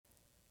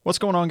What's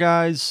going on,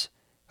 guys?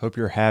 Hope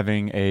you're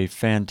having a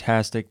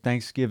fantastic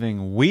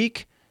Thanksgiving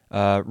week.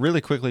 Really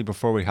quickly,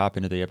 before we hop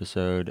into the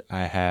episode,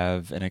 I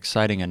have an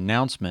exciting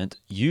announcement.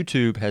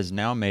 YouTube has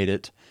now made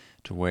it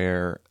to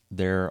where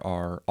there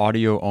are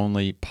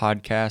audio-only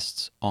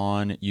podcasts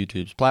on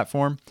YouTube's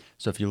platform.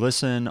 So if you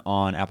listen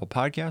on Apple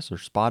Podcasts or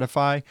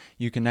Spotify,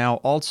 you can now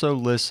also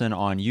listen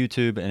on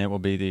YouTube, and it will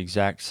be the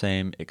exact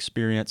same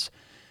experience.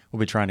 We'll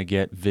be trying to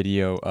get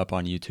video up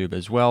on YouTube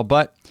as well.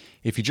 But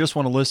if you just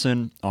want to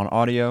listen on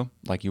audio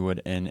like you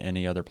would in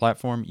any other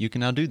platform, you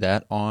can now do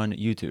that on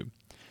YouTube.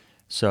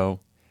 So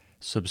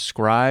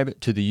subscribe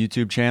to the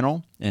YouTube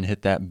channel and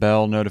hit that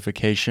bell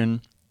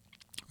notification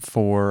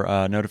for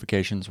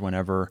notifications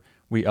whenever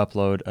we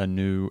upload a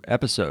new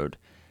episode.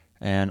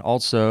 And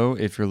also,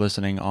 if you're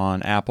listening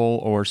on Apple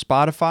or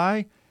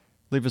Spotify,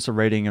 leave us a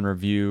rating and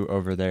review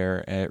over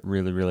there. It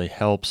really, really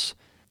helps.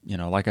 You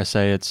know, like I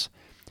say, it's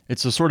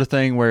the sort of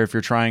thing where if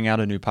you're trying out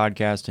a new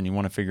podcast and you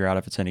want to figure out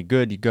if it's any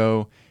good, you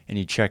go and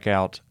you check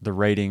out the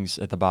ratings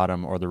at the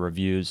bottom or the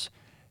reviews.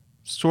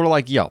 Sort of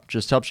like Yelp,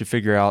 just helps you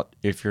figure out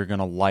if you're going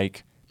to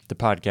like the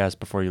podcast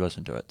before you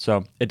listen to it.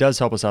 So it does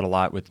help us out a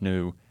lot with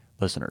new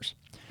listeners.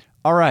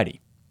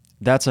 Alrighty,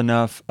 that's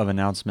enough of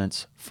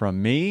announcements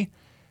from me.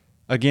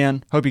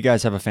 Again, hope you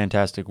guys have a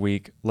fantastic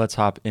week. Let's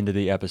hop into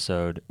the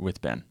episode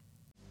with Ben.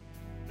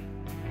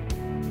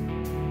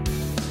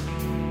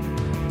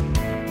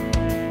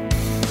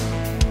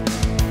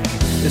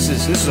 This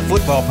is a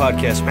football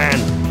podcast, man.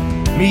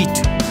 Meat,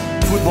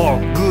 football,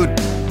 good.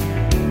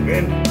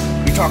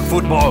 Man, we talk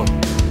football.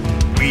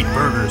 We eat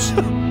burgers.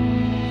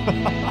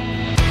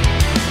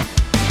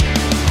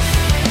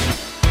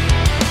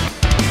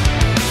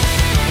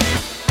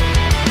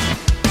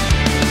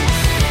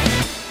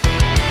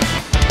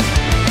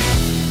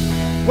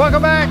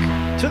 Welcome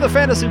back to the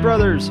Fantasy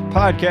Brothers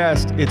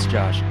podcast. It's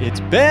Josh. It's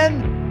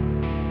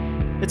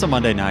Ben. It's a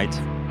Monday night.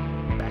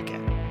 Back at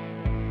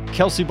it.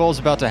 Kelsey Bowl's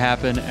about to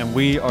happen, and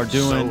we are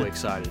doing. So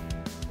excited.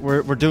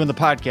 We're doing the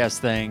podcast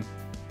thing.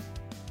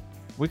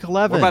 Week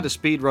 11. We're about to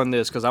speed run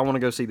this because I want to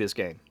go see this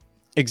game.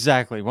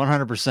 Exactly,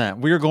 100%.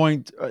 We are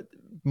going to,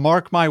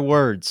 mark my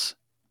words,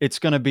 it's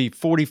going to be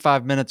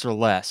 45 minutes or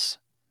less.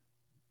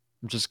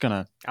 I'm just going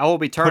to I will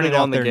be turning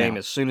on the game now.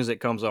 as soon as it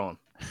comes on.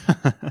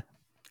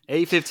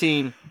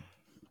 8:15.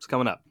 It's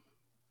coming up.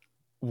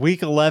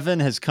 Week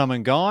 11 has come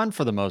and gone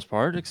for the most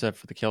part, except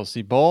for the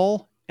Kelsey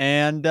Bowl.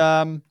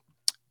 And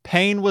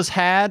pain was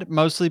had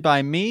mostly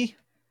by me.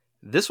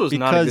 This was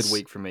not a good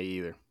week for me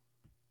either.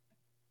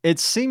 It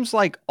seems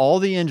like all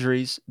the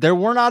injuries, there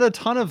were not a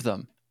ton of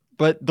them,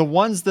 but the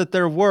ones that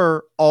there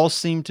were all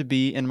seemed to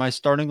be in my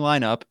starting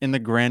lineup in the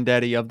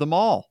granddaddy of them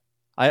all.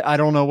 I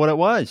don't know what it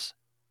was,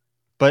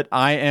 but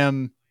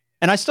and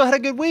I still had a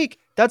good week.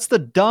 That's the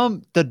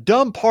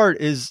dumb part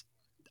is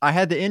I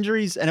had the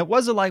injuries and it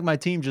wasn't like my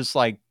team just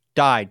like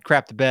died,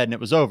 crapped the bed and it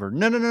was over.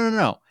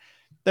 No.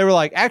 They were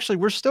like, actually,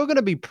 we're still going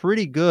to be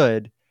pretty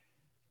good,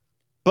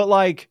 but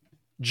like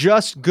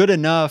just good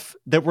enough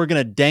that we're going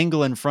to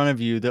dangle in front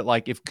of you that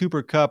like if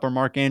Cooper Kupp or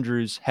Mark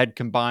Andrews had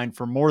combined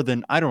for more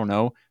than,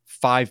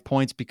 5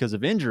 points because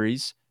of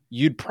injuries,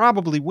 you'd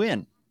probably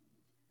win.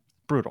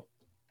 Brutal.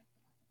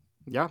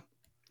 Yeah.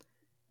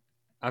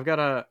 I've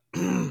got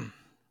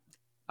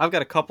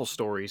a couple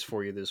stories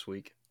for you this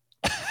week.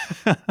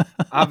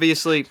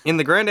 Obviously, in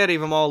the granddaddy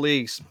of them all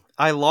leagues,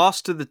 I'm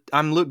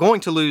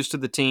going to lose to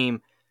the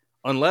team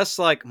unless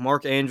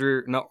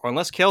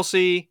unless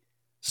Kelsey,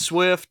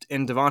 Swift,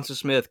 and Devonta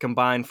Smith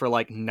combine for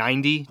like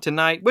 90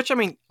 tonight, which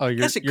I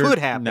guess it could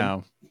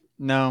happen.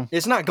 No.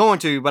 It's not going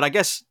to, but I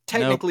guess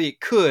technically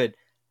It could.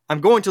 I'm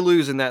going to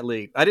lose in that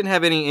league. I didn't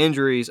have any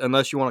injuries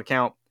unless you want to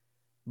count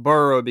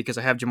Burrow because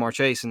I have Jamar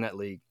Chase in that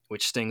league,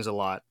 which stings a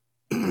lot.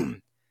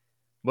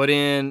 But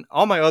in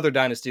all my other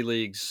dynasty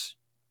leagues,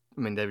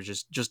 they were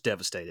just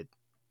devastated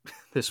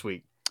this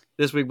week.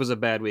 This week was a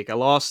bad week. I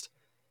lost,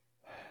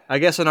 I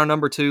guess in our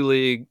number 2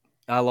 league,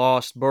 I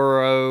lost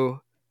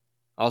Burrow.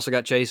 I also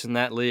got Chase in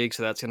that league,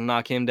 so that's going to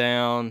knock him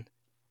down.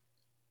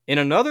 In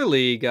another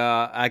league,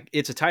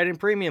 it's a tight end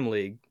premium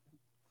league.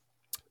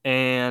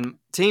 And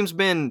team's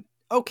been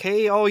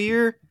okay all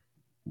year,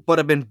 but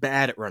I've been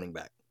bad at running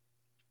back.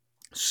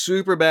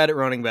 Super bad at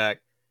running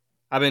back.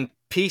 I've been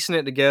piecing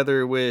it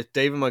together with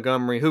David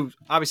Montgomery, who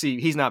obviously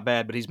he's not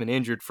bad, but he's been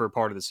injured for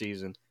part of the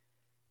season.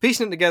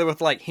 Piecing it together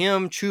with like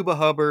him, Chuba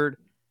Hubbard,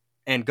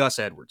 and Gus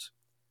Edwards.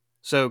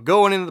 So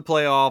going into the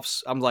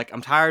playoffs,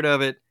 I'm tired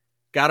of it.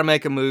 Got to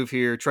make a move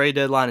here. Trade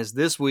deadline is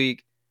this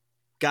week.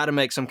 Got to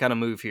make some kind of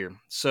move here.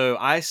 So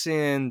I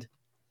send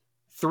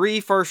 3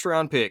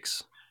 first-round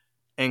picks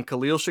and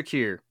Khalil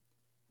Shakir,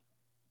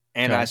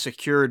 and Okay. I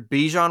secured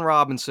Bijan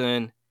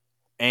Robinson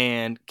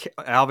and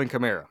Alvin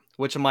Kamara,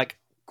 which I'm like,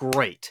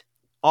 great.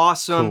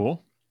 Awesome.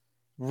 Cool.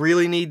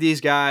 Really need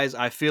these guys.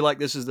 I feel like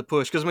this is the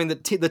push. Because,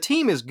 the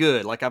team is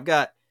good. Like, I've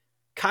got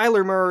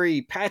Kyler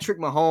Murray, Patrick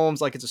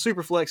Mahomes. Like, it's a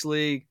super flex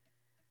league.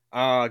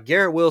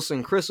 Garrett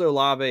Wilson, Chris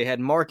Olave,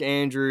 had Mark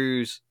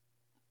Andrews.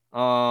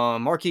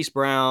 Marquise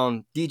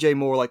Brown, DJ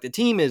Moore. Like, the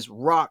team is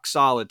rock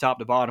solid top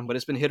to bottom, but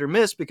it's been hit or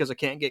miss because I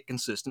can't get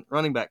consistent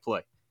running back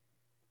play.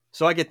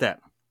 So I get that.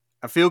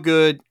 I feel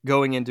good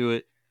going into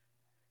it.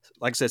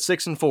 Like I said,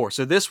 6-4.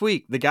 So this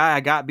week, the guy I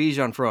got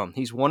Bijan from,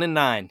 he's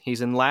 1-9.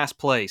 He's in last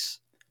place.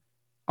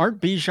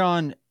 Aren't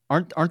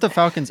the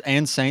Falcons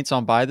and Saints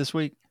on bye this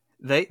week?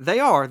 They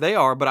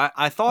are, but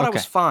I thought I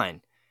was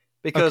fine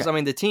because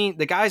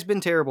the guy's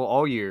been terrible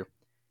all year.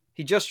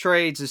 He just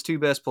trades his two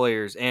best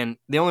players, and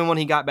the only one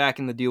he got back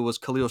in the deal was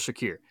Khalil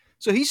Shakir.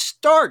 So he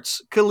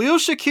starts Khalil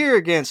Shakir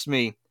against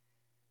me.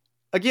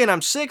 Again,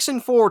 I'm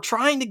 6-4,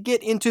 trying to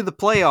get into the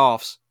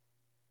playoffs,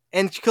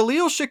 and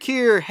Khalil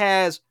Shakir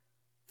has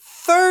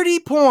 30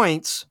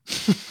 points,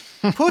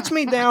 puts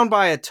me down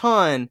by a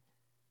ton.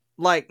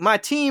 Like, my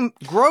team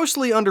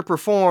grossly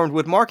underperformed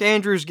with Mark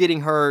Andrews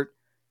getting hurt.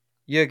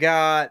 You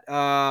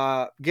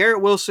got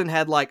Garrett Wilson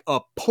had like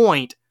a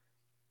point.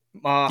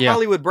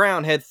 Hollywood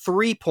Brown had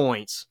 3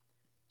 points.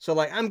 So,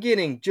 like, I'm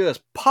getting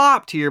just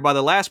popped here by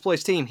the last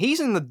place team. He's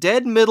in the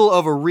dead middle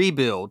of a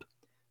rebuild.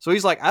 So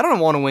he's like, I don't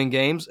want to win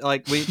games.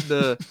 Like,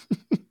 the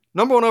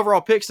number 1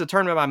 overall pick's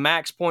determined by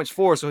max points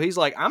for. So he's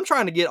like, I'm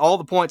trying to get all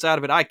the points out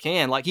of it I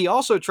can. Like, he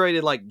also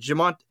traded like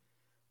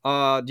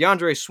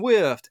DeAndre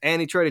Swift, and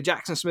he traded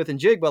Jackson Smith and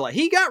Jigba. Like,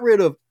 he got rid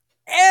of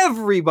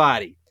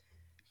everybody.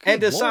 Good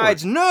and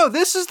decides, Lord. No,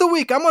 this is the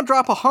week. I'm going to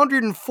drop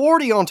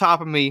 140 on top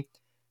of me,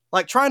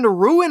 like trying to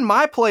ruin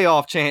my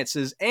playoff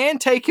chances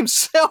and take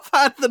himself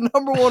out of the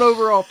number 1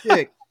 overall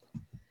pick.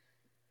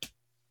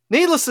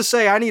 Needless to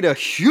say, I need a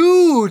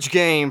huge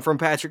game from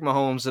Patrick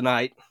Mahomes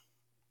tonight.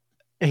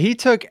 He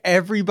took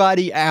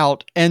everybody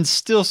out and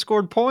still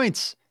scored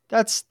points.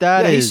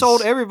 He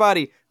sold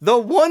everybody. The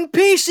one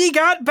piece he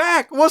got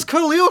back was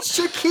Khalil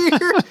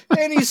Shakir,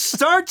 and he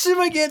starts him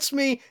against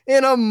me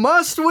in a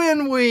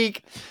must-win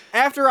week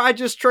after I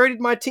just traded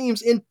my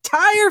team's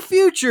entire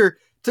future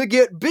to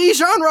get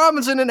Bijan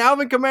Robinson and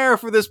Alvin Kamara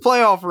for this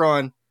playoff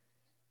run.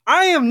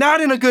 I am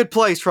not in a good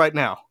place right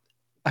now.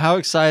 How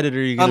excited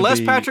are you going to be?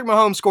 Unless Patrick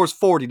Mahomes scores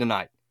 40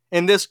 tonight,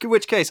 in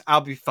which case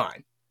I'll be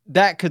fine.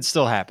 That could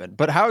still happen.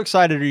 But how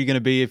excited are you going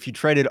to be if you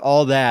traded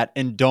all that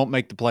and don't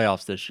make the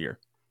playoffs this year?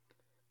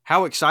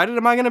 How excited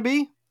am I going to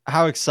be?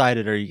 How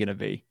excited are you going to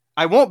be?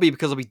 I won't be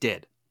because I'll be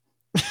dead.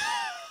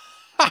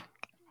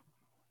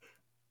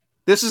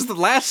 This is the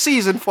last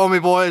season for me,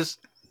 boys.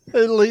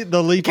 The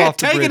leap Can't off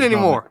the take bridge it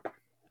anymore.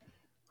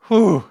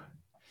 Whew.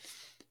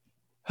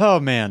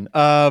 Oh, man.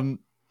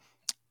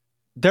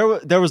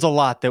 There was a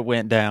lot that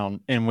went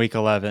down in Week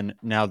 11.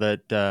 Now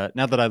that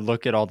I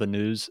look at all the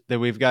news that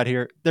we've got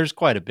here, there's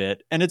quite a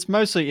bit, and it's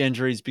mostly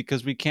injuries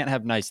because we can't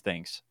have nice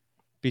things,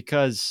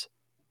 because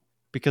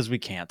we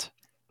can't.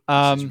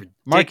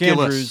 Mark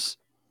Andrews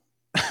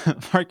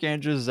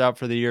is out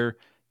for the year.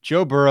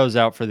 Joe Burrow's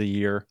out for the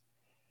year.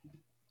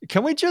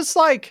 Can we just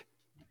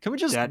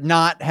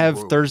not have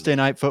Thursday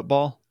night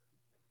football?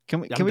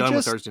 Can we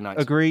just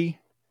agree?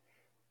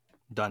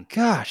 Done.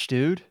 Gosh,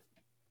 dude.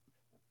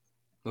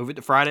 Move it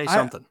to Friday,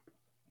 something.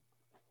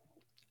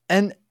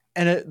 And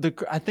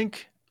I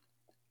think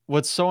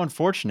what's so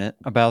unfortunate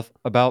about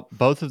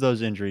both of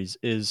those injuries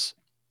is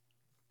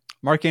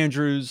Mark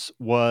Andrews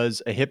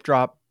was a hip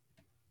drop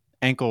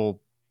ankle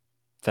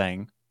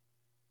thing.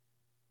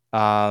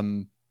 I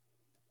don't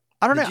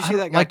know. Did you see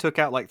that guy took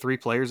out like 3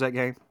 players that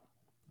game?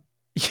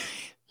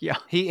 Yeah.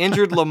 He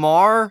injured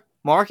Lamar,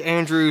 Mark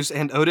Andrews,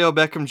 and Odell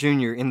Beckham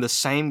Jr. in the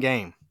same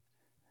game.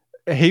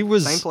 He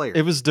was same player.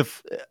 It was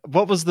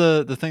what was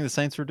the thing the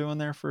Saints were doing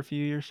there for a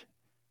few years?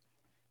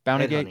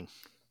 Bounty Gate.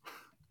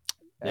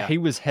 Yeah. He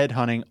was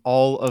headhunting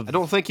all of. I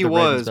don't think he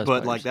was,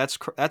 but like that's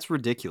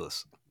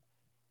ridiculous.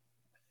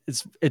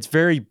 It's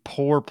very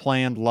poor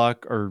planned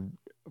luck, or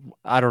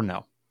I don't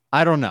know.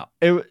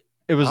 It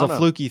was a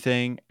fluky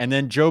thing, and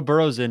then Joe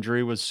Burrow's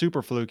injury was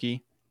super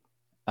fluky.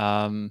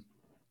 I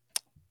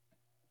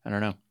don't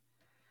know.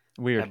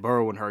 Weird. That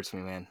Burrow one hurts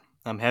me, man.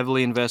 I'm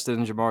heavily invested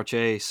in Jamar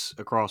Chase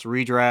across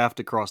redraft,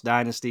 across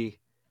dynasty.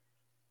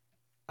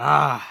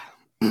 I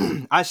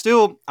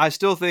still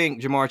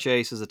think Jamar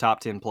Chase is a top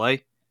 10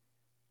 play,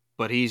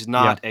 but he's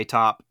not a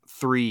top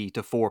 3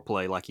 to 4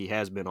 play like he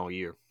has been all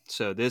year.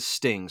 So this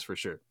stings for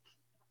sure.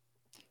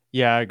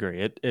 Yeah, I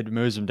agree. It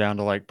moves him down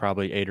to like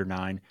probably 8 or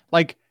 9.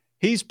 Like,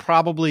 he's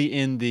probably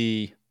in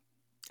the.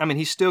 I mean,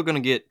 he's still going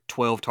to get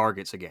 12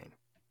 targets a game.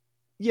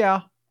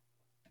 Yeah.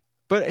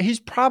 But he's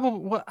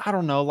probably, I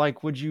don't know,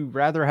 like, would you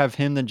rather have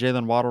him than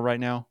Jalen Waddle right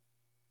now?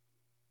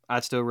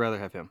 I'd still rather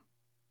have him.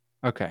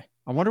 Okay.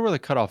 I wonder where the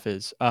cutoff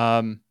is.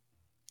 Let's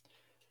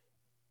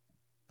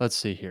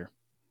see here.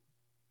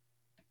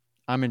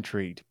 I'm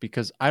intrigued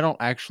because I don't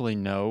actually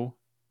know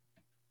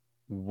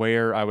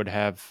where I would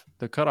have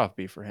the cutoff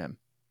be for him.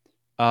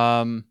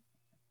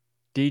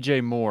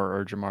 DJ Moore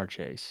or Jamar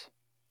Chase?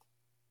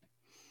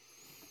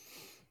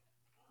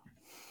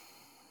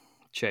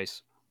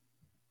 Chase.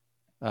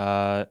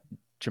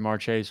 Jamar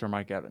Chase or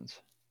Mike Evans?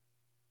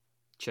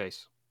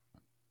 Chase.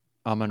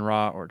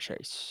 Amon-Ra or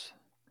Chase?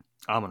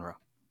 Amon-Ra.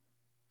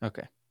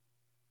 Okay.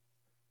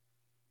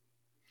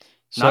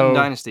 Not in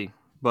Dynasty,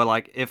 but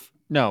like if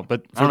No,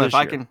 but I don't know this if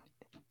I year. can.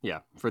 Yeah,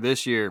 for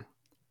this year,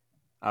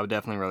 I would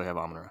definitely rather have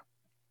Amon-Ra.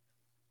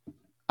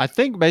 I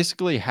think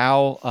basically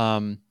how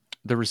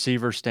the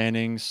receiver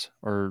standings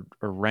or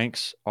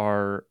ranks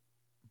are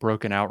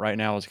broken out right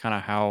now is kind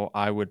of how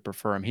I would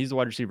prefer him. He's the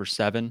wide receiver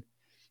 7,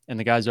 and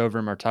the guys over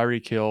him are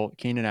Tyreek Hill,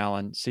 Keenan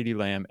Allen, CeeDee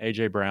Lamb,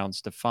 A.J. Brown,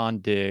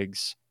 Stephon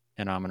Diggs,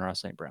 and Amon-Ra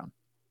St. Brown.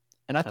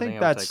 And I think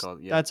think I would take all.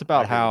 Yeah, that's I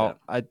about agree with how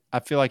that. I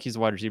feel like he's the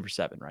wide receiver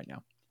 7 right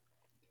now.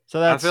 So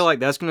I feel that's like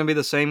that's going to be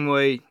the same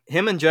way.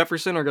 Him and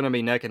Jefferson are going to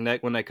be neck and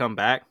neck when they come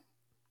back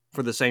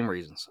for the same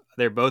reasons.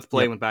 They're both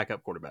playing with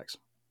backup quarterbacks.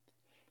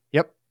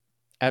 Yep.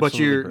 But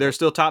Absolutely. they're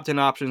still top 10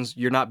 options.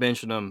 You're not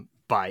benching them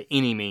by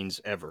any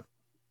means ever.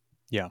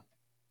 Yeah.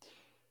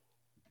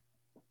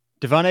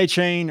 Devon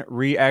Achane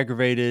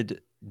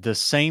re-aggravated the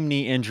same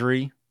knee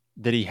injury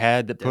that he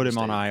had that put him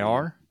on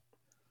IR.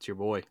 It's your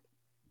boy.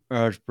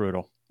 Oh, it's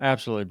brutal.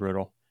 Absolutely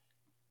brutal.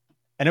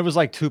 And it was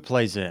like 2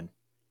 plays in.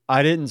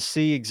 I didn't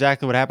see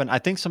exactly what happened. I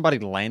think somebody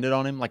landed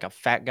on him, like a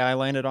fat guy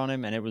landed on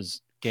him, and it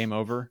was game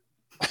over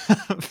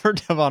for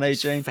Devon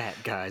Achane. Fat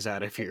guys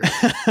out of here.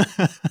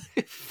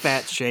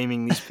 Fat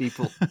shaming these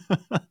people.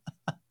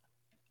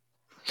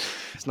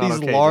 It's not These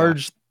okay,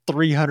 large Josh.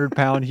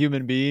 300-pound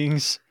human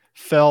beings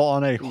fell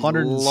on a These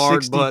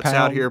lard butts 160-pound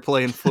out here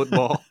playing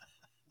football.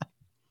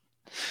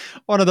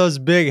 One of those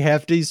big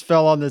hefties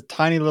fell on the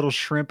tiny little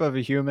shrimp of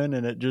a human,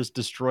 and it just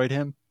destroyed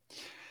him.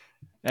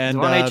 And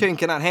Devon Achane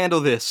cannot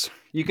handle this.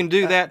 You can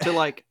do that to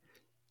like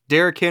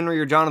Derrick Henry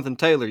or Jonathan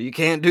Taylor. You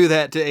can't do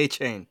that to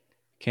Achane.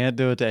 Can't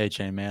do it to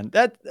Achane, man.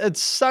 It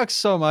sucks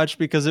so much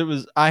because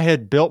I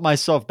had built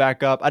myself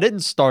back up. I didn't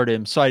start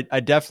him, so I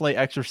definitely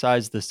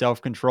exercised the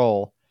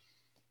self-control.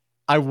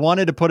 I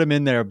wanted to put him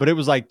in there, but it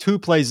was like 2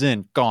 plays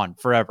in, gone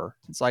forever.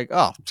 It's like,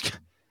 oh,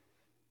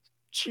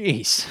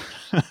 jeez.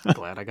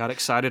 Glad I got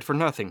excited for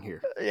nothing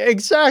here.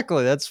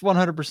 Exactly. That's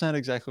 100%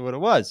 exactly what it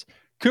was.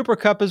 Cooper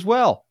Kupp as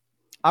well.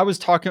 I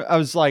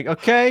was like,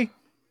 okay,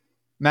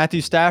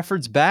 Matthew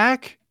Stafford's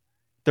back.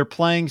 They're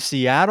playing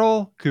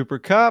Seattle. Cooper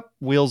Kupp,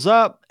 wheels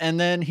up, and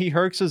then he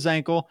hurts his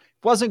ankle.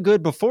 Wasn't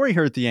good before he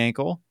hurt the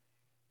ankle.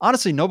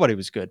 Honestly, nobody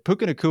was good.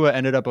 Puka Nacua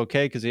ended up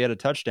okay because he had a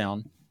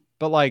touchdown.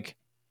 But like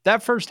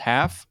that first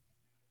half,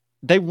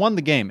 they won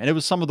the game, and it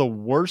was some of the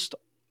worst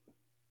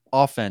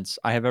offense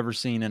I have ever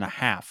seen in a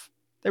half.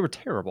 They were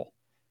terrible.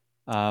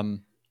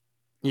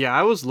 Yeah,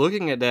 I was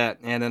looking at that,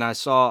 and then I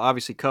saw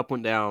obviously Kupp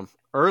went down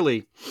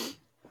early,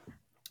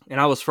 and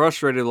I was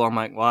frustrated. I'm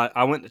like, well,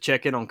 I went to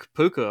check in on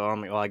Puka.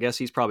 I'm like, well, I guess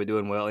he's probably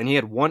doing well. And he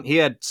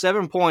had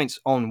 7 points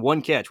on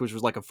 1 catch, which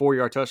was like a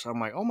 4-yard touchdown. I'm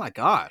like, oh my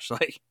gosh,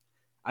 like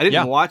I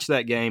didn't watch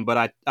that game,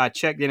 but I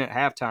checked in at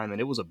halftime, and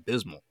it was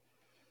abysmal.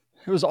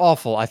 It was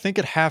awful. I think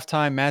at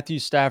halftime, Matthew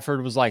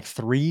Stafford was like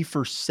 3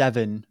 for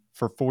 7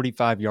 for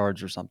 45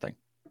 yards or something.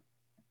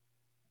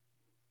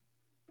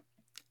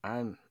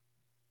 When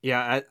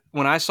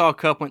I saw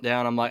Kupp went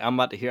down, I'm like, I'm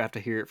about to have to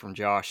hear it from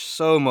Josh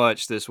so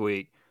much this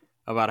week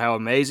about how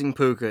amazing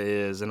Puka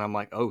is, and I'm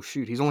like, oh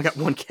shoot, he's only got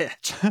 1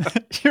 catch.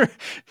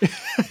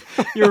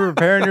 you're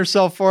preparing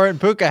yourself for it,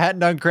 and Puka hadn't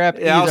done crap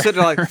either. I was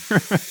sitting there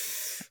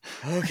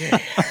like,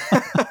 okay.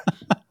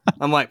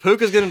 I'm like,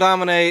 Puka's going to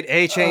dominate.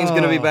 Achane's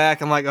going to be back.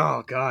 I'm like,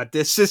 oh god,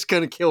 this is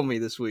going to kill me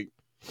this week.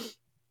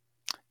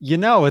 You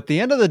know, at the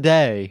end of the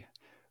day,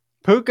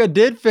 Puka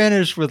did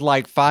finish with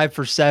like 5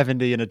 for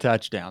 70 and a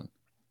touchdown.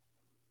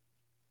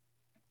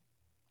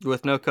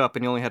 With no Kupp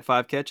and he only had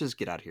 5 catches?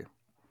 Get out of here.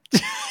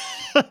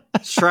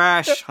 It's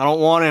trash. I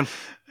don't want him.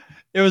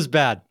 It was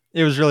bad.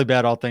 It was really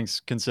bad, all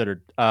things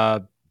considered.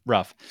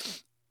 Rough.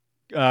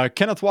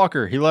 Kenneth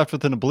Walker, he left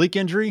with an oblique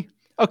injury.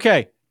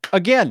 Okay,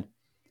 again.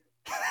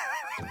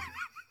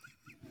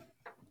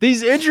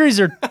 These injuries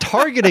are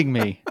targeting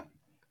me.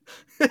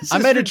 I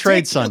made a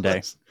trade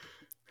Sunday.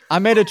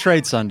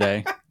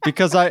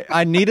 Because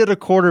I needed a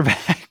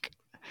quarterback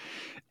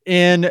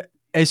in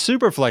a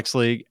super flex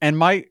league,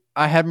 and I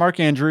had Mark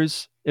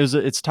Andrews.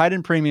 It's tight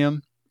end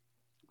premium,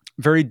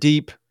 very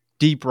deep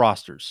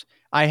rosters.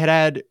 I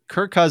had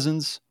Kirk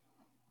Cousins,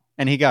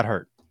 and he got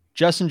hurt.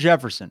 Justin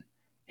Jefferson,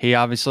 he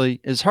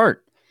obviously is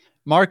hurt.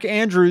 Mark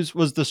Andrews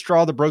was the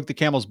straw that broke the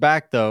camel's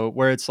back, though,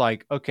 where it's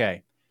like,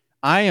 okay,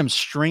 I am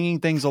stringing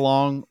things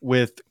along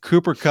with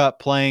Cooper Kupp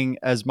playing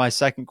as my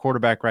second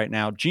quarterback right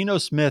now. Geno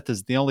Smith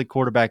is the only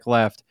quarterback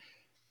left.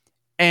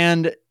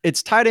 And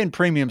it's tight end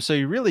premium, so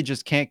you really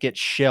just can't get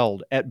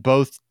shelled at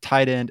both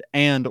tight end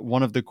and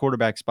one of the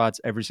quarterback spots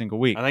every single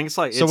week. I think it's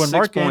like 6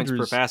 points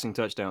per passing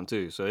touchdown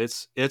too. So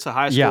it's a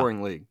high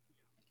scoring league.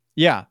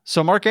 Yeah.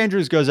 So Mark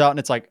Andrews goes out and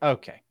it's like,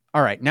 okay,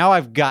 all right, now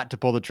I've got to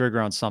pull the trigger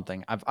on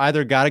something. I've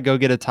either got to go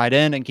get a tight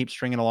end and keep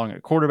stringing along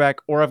at quarterback,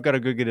 or I've got to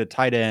go get a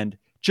tight end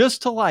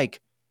just to like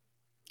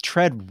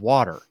tread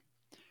water.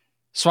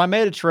 So I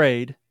made a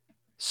trade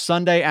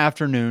Sunday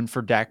afternoon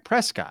for Dak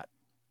Prescott.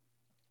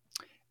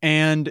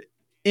 And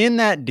in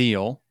that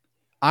deal,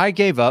 I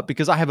gave up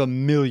because I have a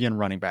million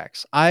running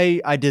backs.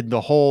 I did the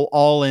whole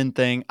all-in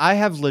thing. I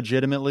have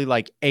legitimately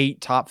like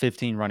 8 top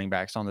 15 running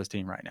backs on this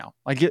team right now.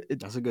 Like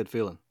that's a good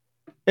feeling.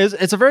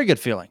 It's a very good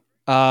feeling.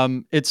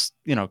 It's,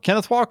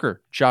 Kenneth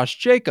Walker, Josh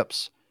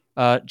Jacobs,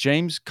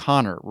 James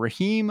Conner,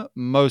 Raheem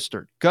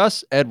Mostert,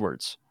 Gus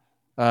Edwards,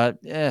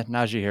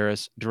 Najee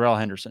Harris, Darrell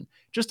Henderson.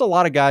 Just a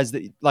lot of guys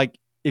that, like,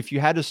 if you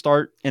had to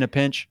start in a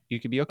pinch, you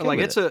could be okay Like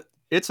with it.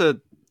 it's a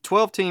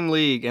 12-team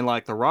league, and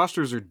like the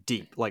rosters are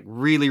deep, like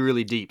really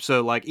really deep.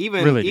 So like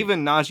even Really deep.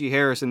 even Najee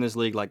Harris in this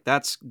league, like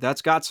that's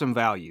got some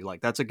value. Like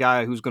that's a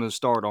guy who's going to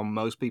start on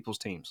most people's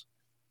teams.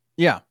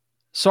 Yeah.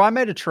 So I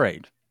made a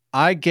trade.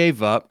 I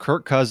gave up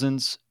Kirk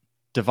Cousins,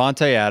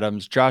 Devontae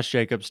Adams, Josh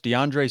Jacobs,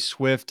 DeAndre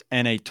Swift,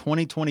 and a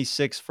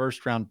 2026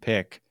 first round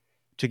pick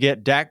to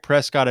get Dak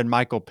Prescott and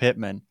Michael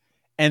Pittman.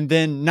 And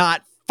then,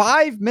 not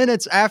 5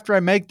 minutes after I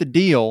make the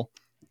deal,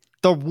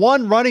 the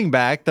one running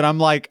back that I'm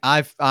like,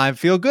 I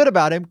feel good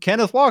about him,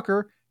 Kenneth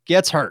Walker,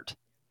 gets hurt.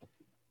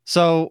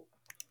 So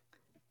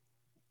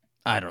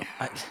I don't.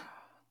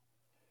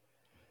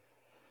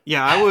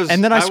 Yeah, I was.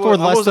 And then I scored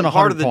I less than wasn't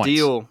part 100 of the points.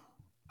 deal.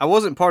 I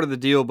wasn't part of the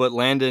deal, but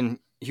Landon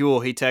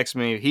Huell, he texted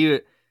me.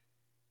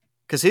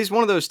 Because he's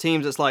one of those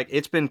teams that's like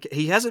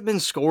he hasn't been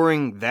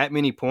scoring that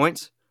many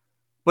points,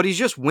 but he's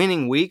just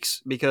winning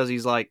weeks because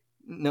he's like,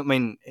 I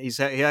mean, he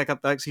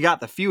got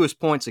the fewest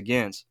points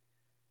against.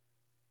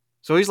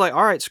 So he's like,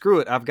 all right, screw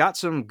it. I've got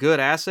some good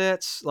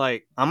assets.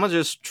 Like, I'm gonna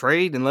just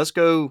trade and let's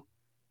go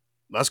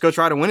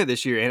try to win it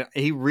this year. And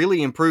he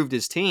really improved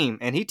his team.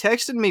 And he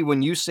texted me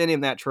when you sent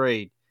him that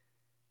trade.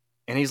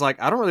 And he's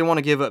like, I don't really want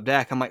to give up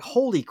Dak. I'm like,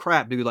 holy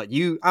crap, dude. Like,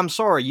 I'm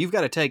sorry, you've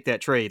got to take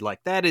that trade. Like,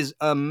 that is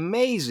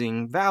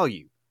amazing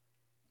value.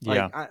 Like,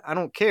 Yeah. I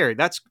don't care.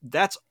 That's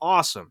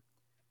awesome.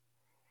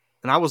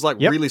 And I was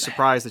like Yep. really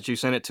surprised that you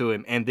sent it to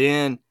him. And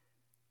then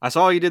I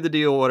saw you did the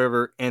deal,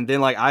 whatever. And then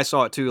like I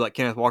saw it too, like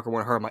Kenneth Walker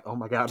went hurt. I'm like, oh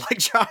my God, like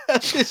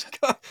Josh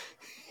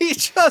he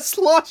just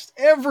lost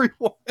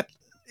everyone.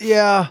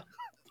 Yeah.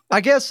 I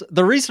guess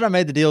the reason I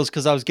made the deal is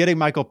because I was getting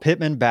Michael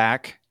Pittman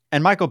back.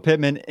 And Michael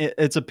Pittman,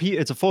 it's a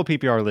full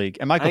PPR league,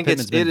 and Michael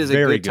Pittman's been it is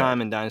very a good time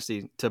in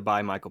Dynasty to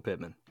buy Michael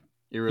Pittman.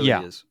 It really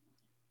is.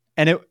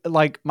 And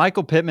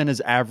Michael Pittman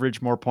has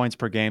averaged more points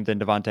per game than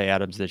Devontae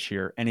Adams this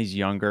year, and he's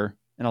younger.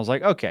 And I was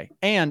like, okay.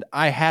 And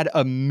I had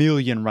a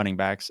million running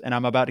backs, and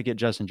I'm about to get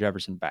Justin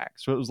Jefferson back.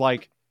 So it was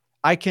like,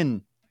 I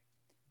can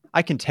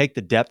take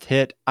the depth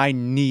hit. I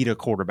need a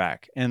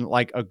quarterback, and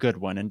like a good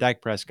one. And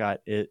Dak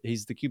Prescott,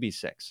 he's the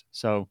QB6.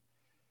 So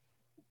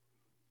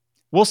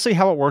we'll see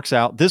how it works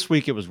out. This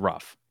week it was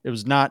rough. It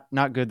was not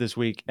good this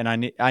week,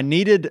 and I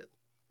needed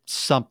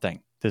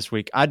something this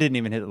week. I didn't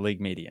even hit the league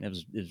median. It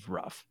was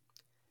rough.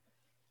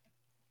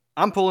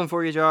 I'm pulling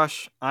for you,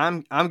 Josh.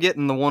 I'm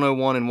getting the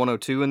 101 and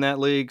 102 in that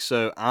league,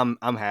 so I'm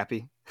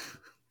happy.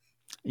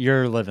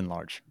 You're living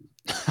large.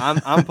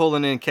 I'm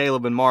pulling in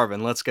Caleb and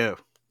Marvin. Let's go.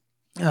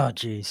 Oh,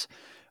 geez.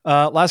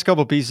 Last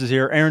couple pieces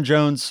here. Aaron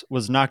Jones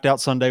was knocked out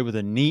Sunday with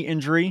a knee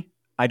injury.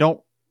 I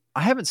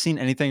haven't seen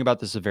anything about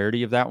the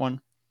severity of that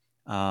one.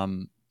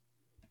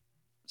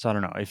 So I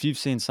don't know. If you've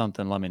seen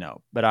something, let me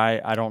know. But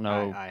I don't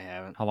know I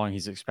haven't. how long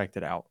he's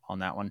expected out on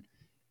that one.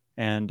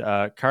 And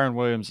Kyron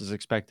Williams is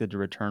expected to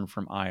return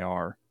from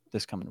IR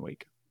this coming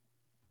week,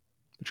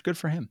 which is good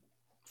for him.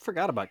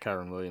 Forgot about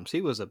Kyron Williams.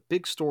 He was a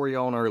big story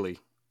on early,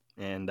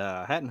 and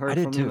hadn't heard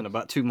from him in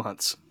about 2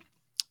 months.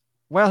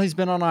 Well, he's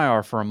been on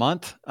IR for a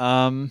month,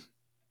 or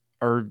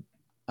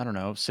I don't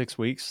know, 6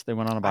 weeks. They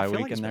went on a bye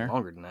week in there.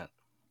 Longer than that.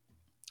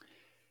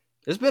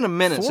 It's been a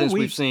minute since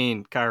we've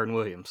seen Kyron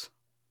Williams.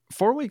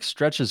 4 week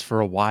stretches for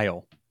a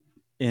while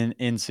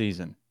in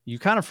season. You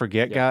kind of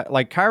forget, guy.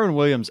 Like Kyron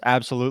Williams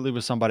absolutely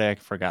was somebody I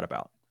forgot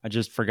about. I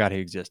just forgot he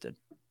existed.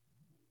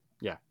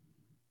 Yeah.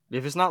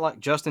 If it's not like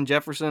Justin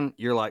Jefferson,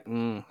 you're like,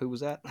 who was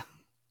that?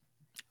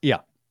 Yeah,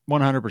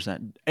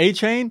 100%.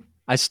 A-Chain,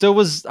 I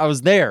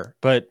was there,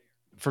 but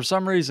for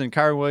some reason,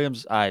 Kyron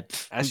Williams,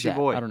 that's your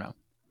boy. I don't know.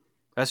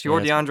 That's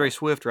your DeAndre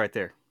Swift right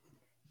there.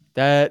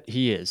 That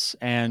he is.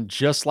 And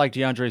just like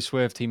DeAndre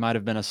Swift, he might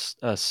have been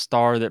a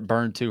star that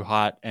burned too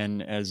hot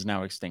and is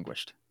now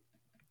extinguished.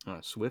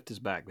 Swift is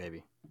back,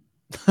 baby.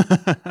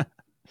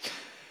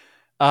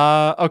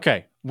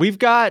 Okay. We've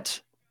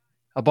got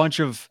a bunch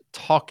of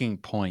talking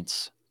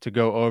points to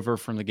go over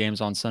from the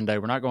games on Sunday.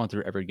 We're not going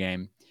through every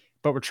game,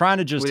 but we're trying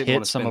to just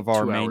hit some of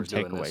our main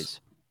takeaways.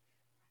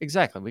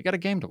 Exactly. We got a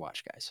game to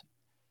watch, guys.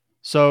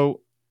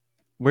 So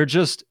we're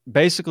just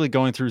basically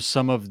going through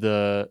some of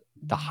the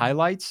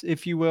highlights,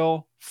 if you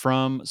will,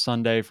 from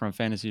Sunday from a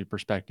fantasy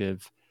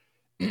perspective.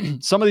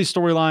 Some of these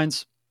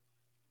storylines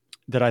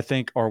that I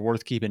think are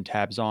worth keeping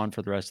tabs on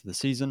for the rest of the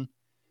season.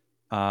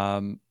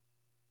 And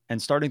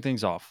starting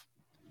things off,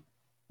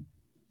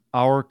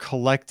 our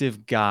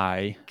collective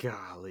guy,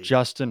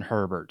 Justin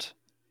Herbert.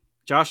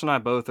 Josh and I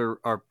both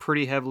are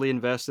pretty heavily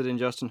invested in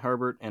Justin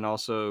Herbert and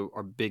also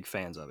are big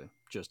fans of him,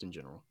 just in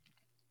general.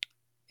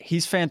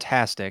 He's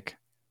fantastic.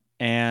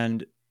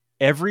 And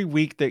every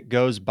week that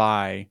goes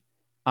by,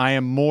 I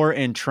am more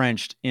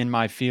entrenched in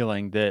my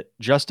feeling that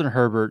Justin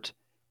Herbert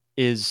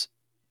is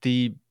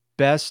the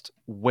best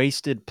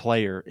wasted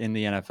player in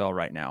the NFL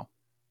right now,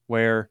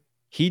 where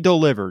he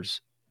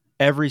delivers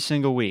every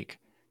single week.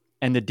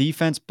 and the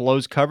defense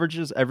blows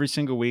coverages every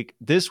single week.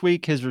 This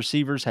week, his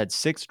receivers had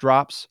 6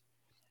 drops.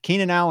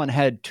 Keenan Allen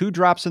had 2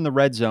 drops in the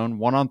red zone,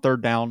 one on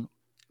third down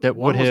that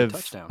One would was a have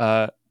touchdown.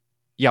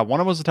 one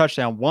of them was a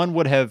touchdown. One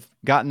would have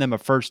gotten them a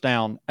first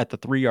down at the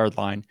 3-yard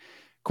line.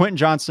 Quentin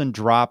Johnson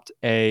dropped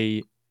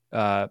a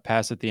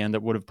pass at the end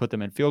that would have put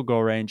them in field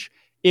goal range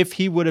if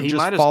he would have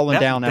just fallen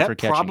down after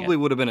catching it. That probably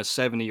would have been a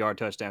 70-yard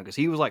touchdown because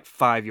he was like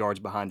 5 yards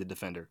behind the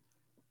defender.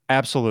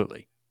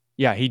 Absolutely.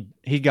 Yeah,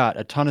 he got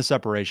a ton of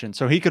separation,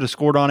 so he could have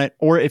scored on it,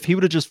 or if he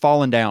would have just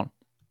fallen down,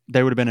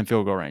 they would have been in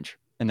field goal range,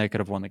 and they could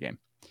have won the game,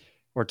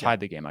 or tied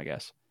the game, I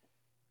guess.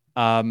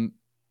 And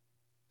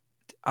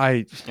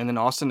then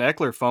Austin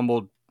Eckler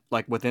fumbled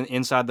like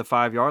inside the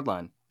 5-yard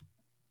line.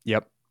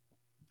 Yep.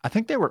 I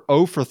think they were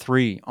 0 for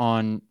 3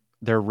 on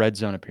their red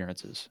zone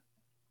appearances.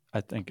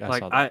 I think I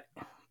saw that.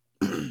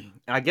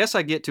 I guess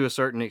I get to a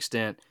certain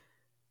extent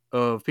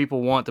of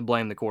people want to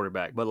blame the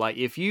quarterback, but like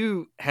if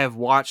you have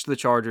watched the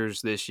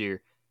Chargers this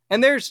year,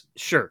 and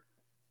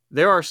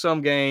there are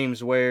some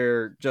games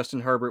where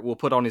Justin Herbert will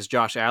put on his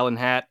Josh Allen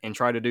hat and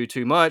try to do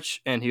too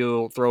much, and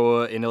he'll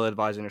throw an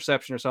ill-advised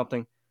interception or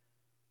something.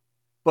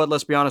 But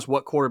let's be honest,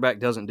 what quarterback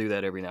doesn't do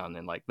that every now and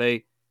then? Like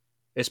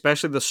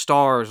especially the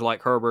stars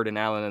like Herbert and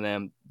Allen and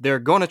them, they're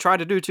going to try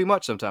to do too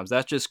much sometimes.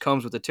 That just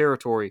comes with the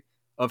territory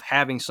of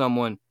having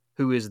someone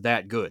who is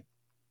that good.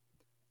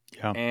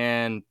 Yeah.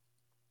 And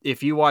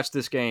if you watch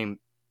this game,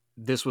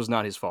 this was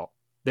not his fault.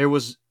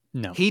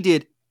 No. He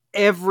did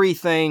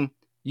everything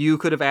you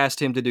could have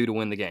asked him to do to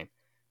win the game.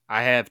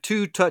 I have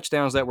 2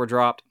 touchdowns that were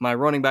dropped. My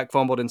running back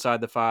fumbled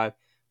inside the 5.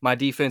 My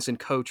defense and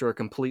coach are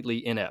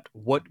completely inept.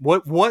 What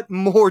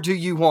more do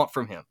you want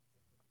from him?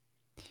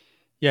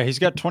 Yeah, he's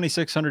got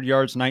 2,600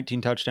 yards, 19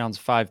 touchdowns,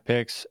 5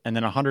 picks, and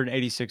then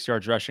 186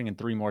 yards rushing and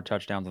 3 more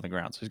touchdowns on the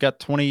ground. So he's got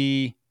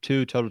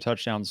 22 total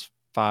touchdowns,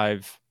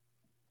 5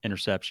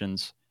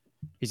 interceptions.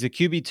 He's a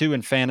QB2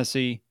 in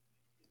fantasy,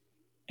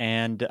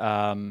 and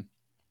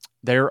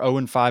they're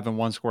 0-5 in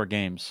one-score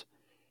games.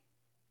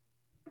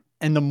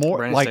 And the more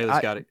Brandon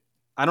Staley's got it.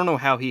 I don't know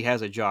how he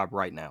has a job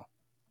right now.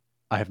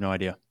 I have no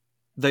idea.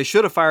 They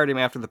should have fired him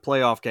after the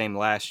playoff game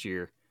last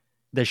year.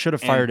 They should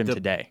have fired him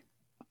today.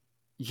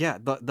 Yeah,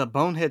 the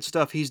bonehead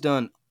stuff he's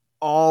done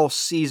all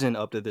season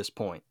up to this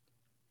point.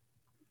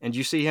 And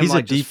you see him he's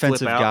like a just defensive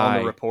flip out guy.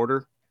 on the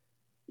reporter?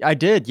 I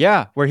did,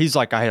 yeah. Where he's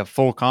like, I have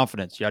full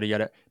confidence, yada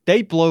yada.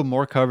 They blow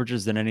more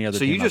coverages than any other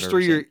team. So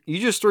you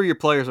just threw your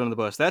players under the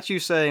bus. That's you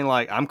saying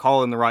like I'm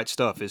calling the right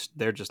stuff.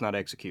 They're just not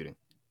executing.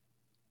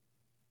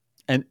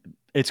 And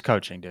it's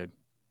coaching, dude.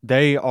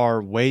 They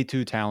are way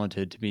too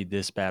talented to be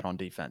this bad on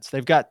defense.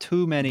 They've got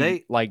too many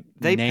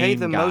they pay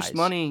the guys. most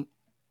money.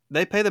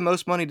 They pay the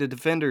most money to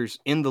defenders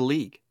in the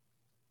league.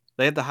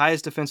 They have the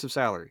highest defensive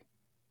salary.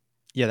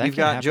 Yeah, you've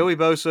got Joey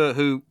Bosa,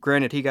 who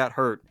granted he got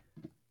hurt,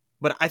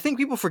 but I think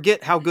people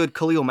forget how good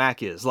Khalil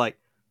Mack is. Like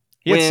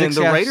when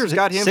the Raiders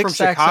got him from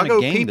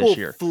Chicago, people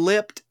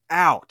flipped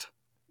out.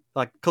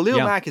 Like Khalil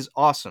Mack is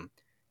awesome.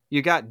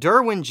 You got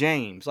Derwin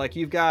James. Like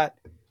you've got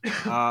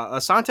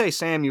Asante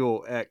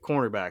Samuel at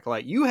cornerback.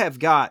 Like you have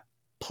got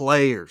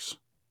players,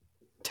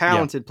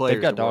 talented players.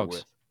 They've got to work dogs.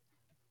 with.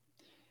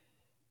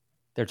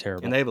 They're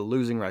terrible. And they have a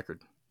losing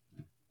record.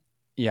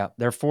 Yeah,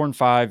 they're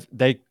 4-5.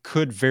 They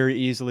could very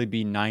easily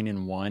be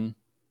 9-1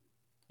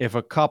 if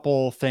a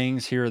couple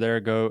things here or there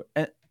go.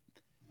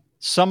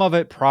 Some of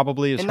it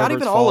probably is, and Herbert's not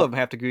even fault. All of them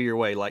have to go your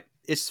way. Like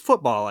it's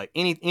football. Like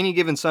any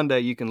given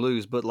Sunday you can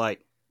lose, but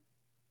like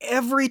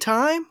every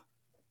time.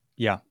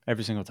 Yeah,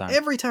 every single time.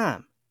 Every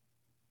time.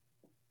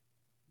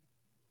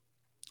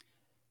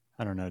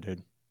 I don't know,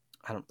 dude.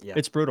 Yeah,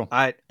 it's brutal.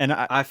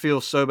 I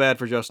feel so bad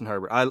for Justin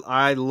Herbert.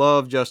 I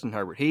love Justin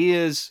Herbert. He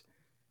is.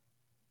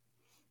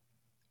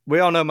 We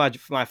all know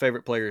my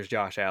favorite player is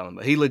Josh Allen,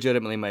 but he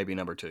legitimately may be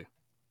number 2.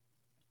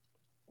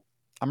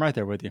 I'm right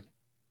there with you.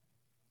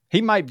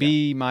 He might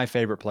be my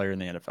favorite player in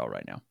the NFL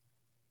right now.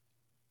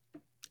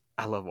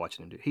 I love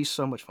watching him do. He's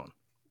so much fun.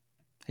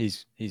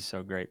 He's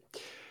so great.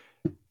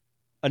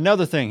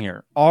 Another thing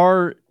here.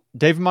 Are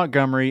David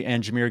Montgomery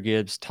and Jahmyr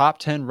Gibbs top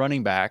 10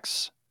 running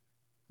backs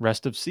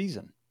rest of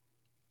season?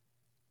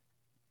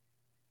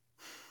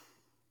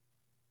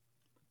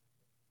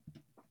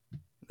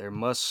 There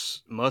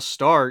must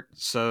start,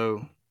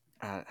 so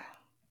I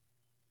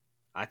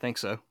think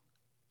so.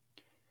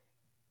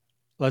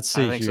 Let's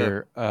see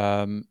here.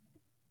 So.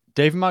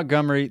 David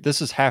Montgomery, this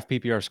is half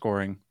PPR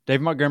scoring.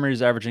 David Montgomery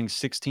is averaging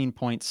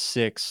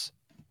 16.6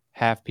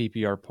 half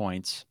PPR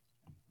points.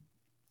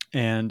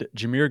 And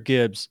Jahmyr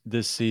Gibbs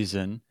this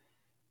season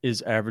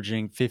is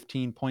averaging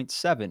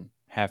 15.7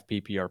 half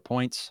PPR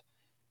points.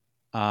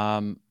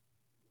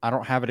 I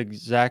don't have it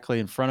exactly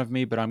in front of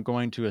me, but I'm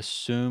going to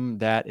assume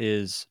that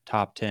is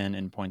top 10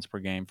 in points per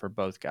game for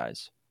both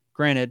guys.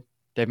 Granted,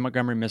 David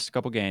Montgomery missed a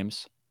couple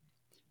games.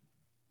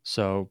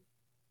 So,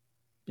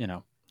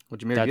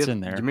 that's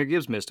in there. Jahmyr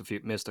Gibbs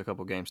missed a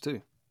couple games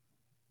too.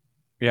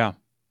 Yeah.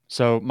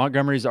 So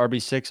Montgomery's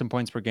RB6 in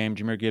points per game.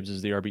 Jahmyr Gibbs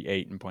is the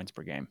RB8 in points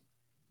per game.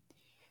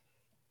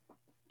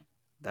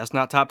 That's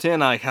not top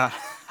 10. I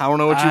don't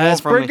know what you want from me.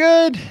 That's pretty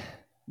good.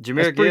 That's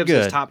Jahmyr pretty Gibbs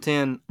is good. top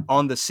 10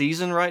 on the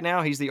season right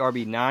now. He's the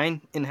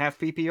RB9 in half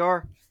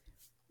PPR.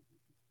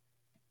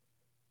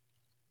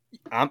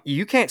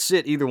 You can't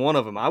sit either one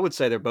of them. I would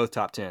say they're both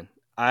top 10.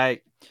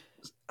 A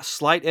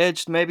slight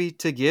edge maybe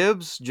to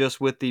Gibbs just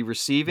with the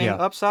receiving Yeah.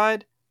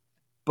 upside, I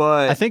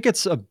but think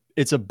it's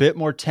a bit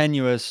more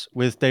tenuous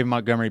with Dave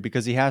Montgomery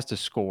because he has to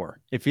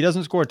score. If he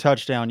doesn't score a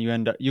touchdown,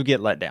 you get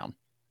let down.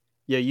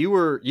 yeah, you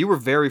were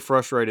very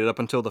frustrated up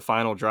until the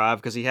final drive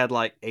because he had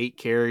like 8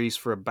 carries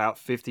for about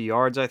 50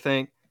 yards, I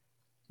think.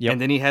 Yep.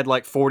 And then he had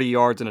like 40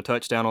 yards and a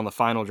touchdown on the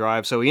final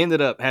drive. So he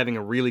ended up having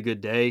a really good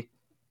day.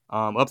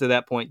 Up to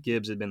that point,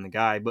 Gibbs had been the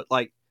guy. But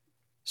like,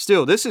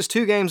 still, this is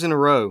 2 games in a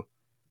row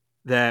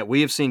that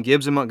we have seen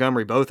Gibbs and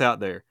Montgomery both out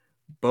there.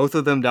 Both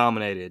of them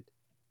dominated.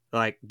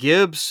 Like,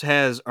 Gibbs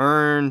has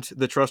earned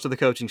the trust of the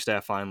coaching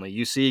staff finally.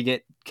 You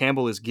see,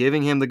 Campbell is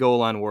giving him the goal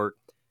line work.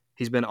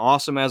 He's been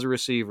awesome as a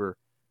receiver.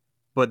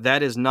 But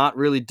that has not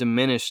really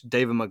diminished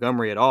David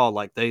Montgomery at all.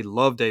 Like, they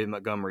love David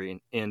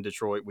Montgomery in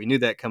Detroit. We knew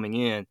that coming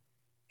in.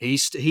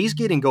 He's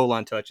getting goal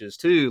line touches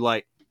too.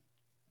 Like,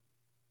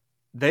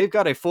 they've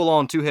got a full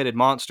on 2-headed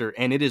monster,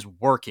 and it is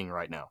working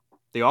right now.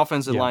 The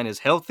offensive line is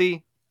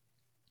healthy.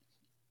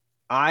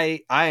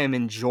 I am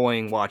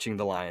enjoying watching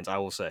the Lions. I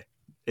will say,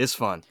 it's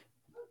fun.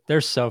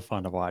 They're so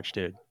fun to watch,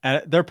 dude.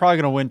 And they're probably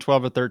going to win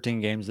 12 or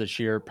 13 games this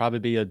year. Probably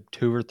be a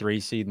 2 or 3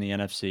 seed in the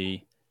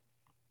NFC.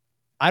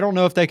 I don't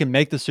know if they can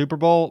make the Super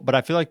Bowl, but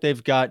I feel like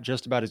they've got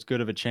just about as good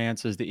of a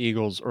chance as the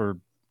Eagles or,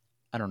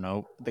 I don't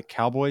know, the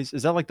Cowboys.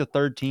 Is that like the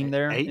third team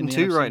there? 8-2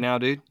 NFC? right now,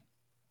 dude.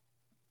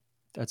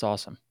 That's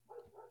awesome.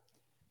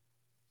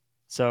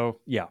 So,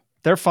 yeah,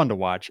 they're fun to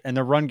watch. And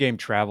their run game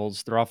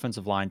travels. Their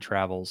offensive line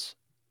travels.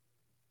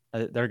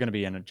 They're going to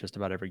be in just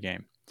about every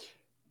game.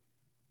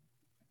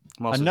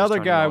 I'm also Another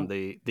just guy on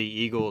the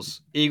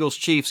Eagles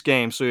Chiefs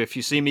game. So if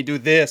you see me do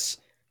this,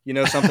 you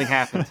know something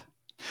happened.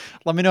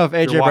 Let me know if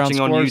AJ Brown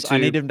scores. I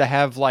need him to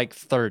have like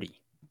 30.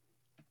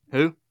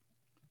 Who?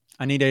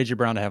 I need AJ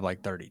Brown to have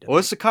like 30. Well,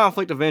 it's a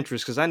conflict of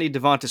interest because I need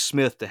Devonta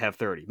Smith to have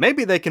 30.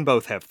 Maybe they can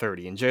both have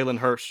 30, and Jalen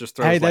Hurts just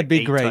throws that'd like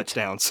be 8 great.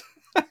 touchdowns.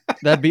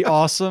 That'd be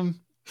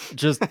awesome.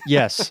 Just,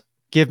 yes,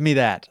 give me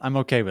that. I'm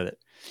okay with it.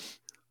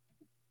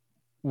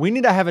 We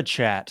need to have a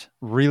chat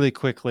really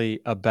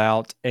quickly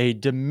about a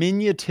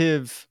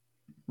diminutive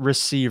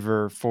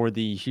receiver for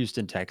the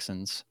Houston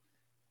Texans.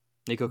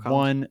 Nico Collins?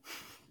 One,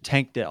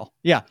 Tank Dell.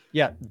 Yeah,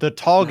 the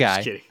tall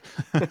guy. Just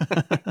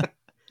kidding.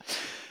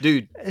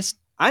 Dude,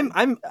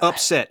 I'm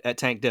upset at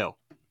Tank Dell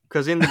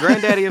because in the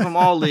granddaddy of them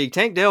all league,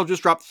 Tank Dell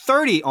just dropped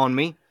 30 on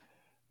me.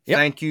 Yep.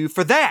 Thank you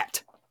for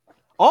that.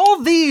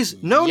 All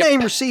these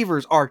no-name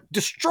receivers are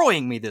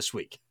destroying me this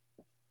week.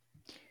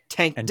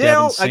 Tank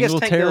Dell, I guess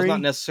Tank Dell's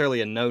not necessarily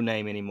a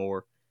no-name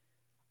anymore,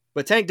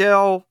 but Tank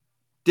Dell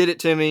did it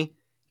to me.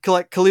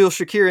 Like Khalil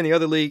Shakir in the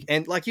other league,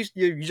 and like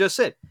you just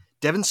said,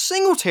 Devin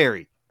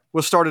Singletary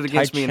was started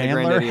against me in the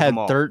granddaddy of them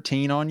all. Had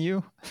 13 on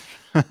you?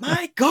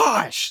 My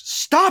gosh,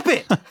 stop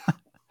it.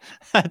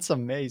 That's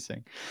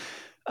amazing.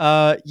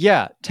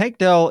 Yeah, Tank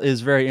Dell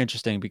is very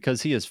interesting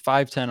because he is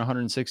 5'10",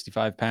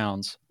 165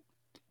 pounds.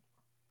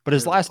 But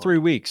his last 3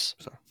 weeks,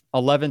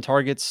 11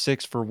 targets,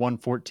 6 for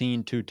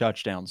 114, 2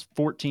 touchdowns.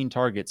 14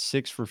 targets,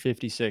 6 for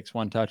 56,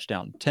 1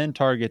 touchdown. 10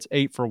 targets,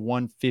 8 for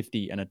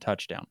 150 and a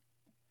touchdown.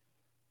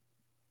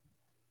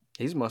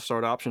 He's a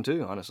must-start option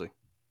too, honestly.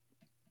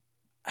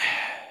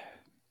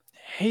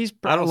 I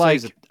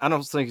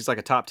don't think he's like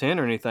a top 10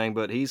 or anything,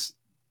 but he's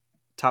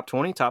top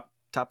 20, top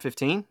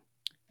 15.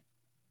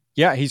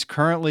 Yeah, he's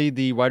currently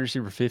the wide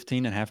receiver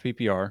 15 in half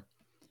PPR.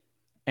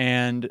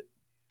 And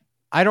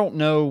I don't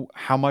know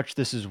how much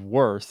this is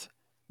worth,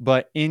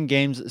 but in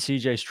games that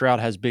CJ Stroud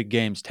has big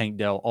games, Tank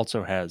Dell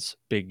also has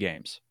big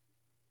games.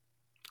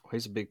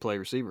 He's a big play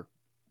receiver.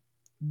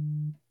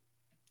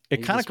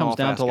 It kind of comes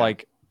down to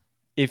like,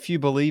 if you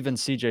believe in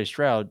CJ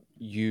Stroud,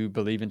 you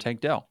believe in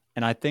Tank Dell.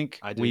 And I think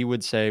we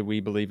would say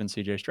we believe in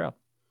CJ Stroud.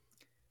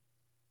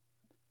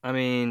 I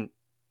mean,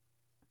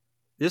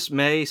 this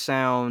may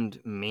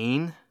sound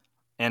mean,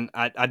 and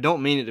I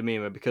don't mean it to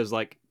mean it because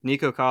like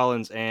Nico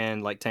Collins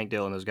and like Tank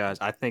Dell and those guys,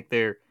 I think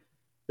they're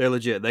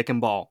legit. They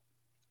can ball.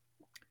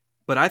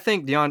 But I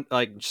think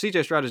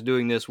CJ Stroud is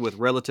doing this with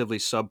relatively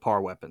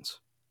subpar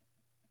weapons.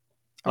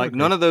 Like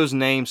none of those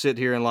names sit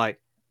here and like,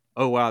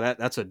 oh wow,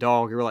 that's a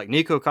dog. You're like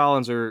Nico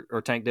Collins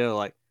or Tank Dell,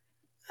 like,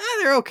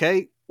 they're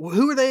okay.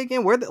 Who are they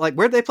again?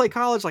 Where'd they play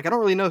college? Like, I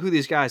don't really know who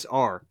these guys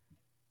are.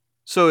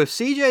 So if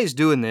CJ's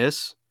doing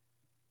this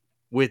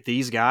with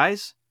these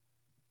guys,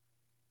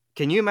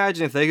 can you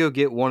imagine if they go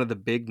get one of the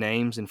big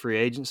names in free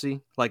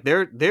agency? Like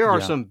there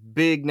are some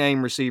big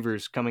name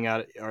receivers coming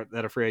out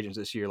that are free agents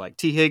this year, like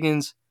T.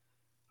 Higgins,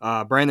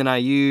 Brandon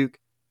Ayuk,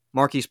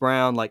 Marquise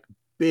Brown, like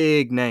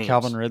big names.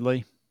 Calvin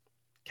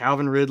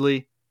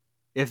Ridley.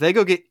 If they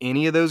go get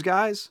any of those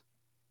guys,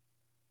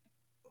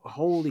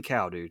 holy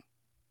cow, dude.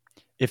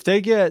 If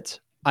they get,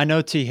 I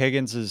know T.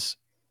 Higgins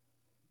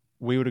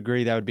we would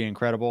agree that would be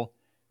incredible.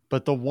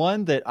 But the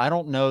one that I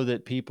don't know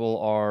that people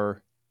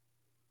are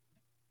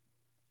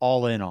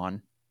all in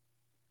on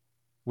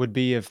would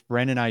be if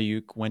Brandon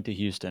Ayuk went to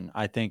Houston.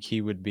 I think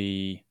he would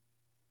be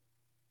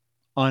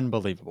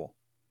unbelievable.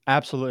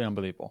 Absolutely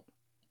unbelievable.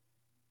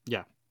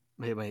 Yeah.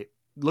 Wait.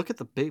 Look at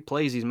the big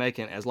plays he's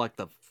making as like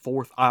the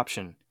fourth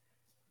option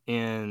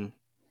in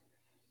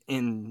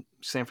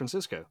San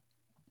Francisco.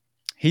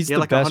 He's He had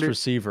the like best 100.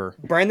 receiver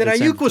Brandon that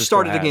San Ayuk was Francisco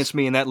started has. against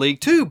me in that league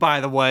too, by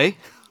the way.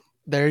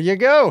 There you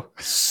go.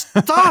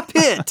 Stop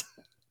it.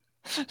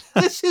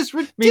 This is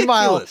ridiculous.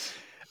 Meanwhile,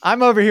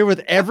 I'm over here with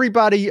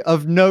everybody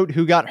of note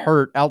who got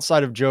hurt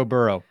outside of Joe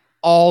Burrow.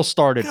 All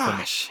started for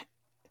me.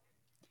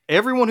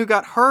 Everyone who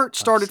got hurt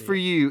started for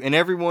you, and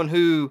everyone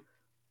who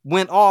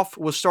went off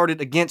was started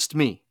against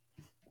me.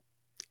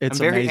 I'm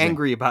very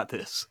angry about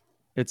this.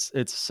 It's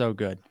so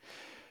good.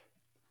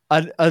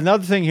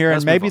 Another thing here,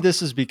 and maybe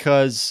this is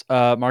because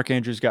Mark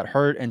Andrews got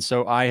hurt, and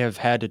so I have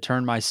had to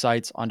turn my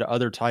sights onto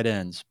other tight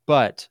ends.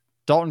 But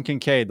Dalton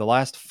Kincaid, the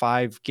last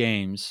 5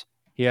 games,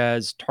 he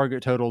has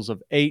target totals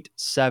of 8,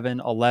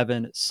 7,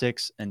 11,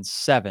 6, and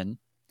 7.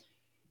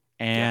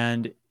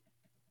 And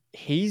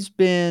he's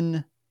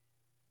been,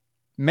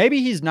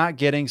 maybe he's not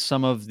getting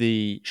some of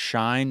the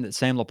shine that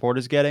Sam Laporta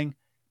is getting,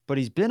 but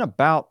he's been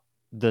about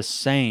the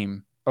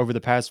same over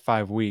the past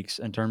 5 weeks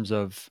in terms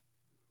of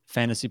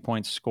fantasy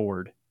points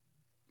scored.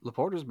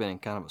 Laporta's been in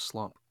kind of a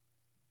slump.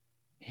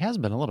 He has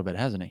been a little bit,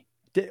 hasn't he?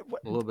 A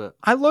little bit.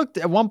 I looked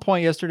at one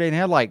point yesterday and he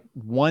had like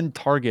 1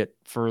 target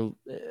for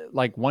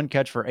like 1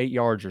 catch for 8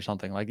 yards or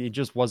something. Like he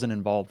just wasn't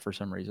involved for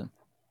some reason.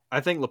 I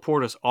think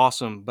Laporta's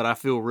awesome, but I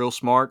feel real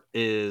smart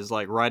is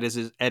like right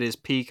at his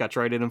peak. I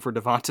traded him for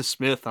Devonta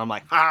Smith. I'm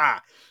like,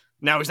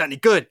 now he's not any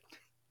good.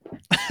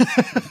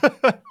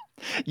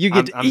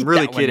 I'm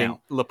really kidding.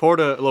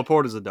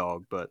 Laporta's a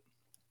dog, but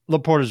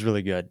Laporta's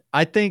really good.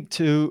 I think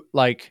too,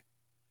 like,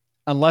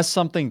 unless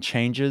something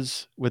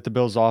changes with the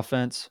Bills'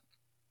 offense,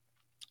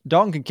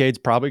 Dalton Kincaid's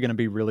probably going to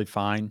be really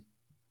fine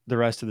the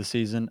rest of the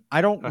season.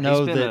 I don't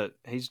know that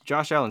he's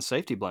Josh Allen's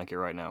safety blanket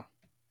right now.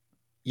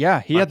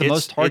 Yeah, he had the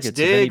most targets. It's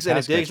Diggs, and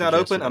if Diggs not open,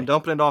 yesterday. I'm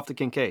dumping it off to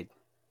Kincaid.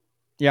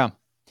 Yeah,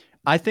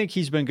 I think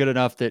he's been good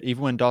enough that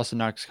even when Dawson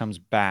Knox comes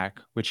back,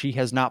 which he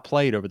has not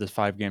played over this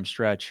 5-game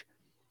stretch,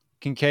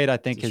 Kincaid, I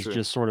think, has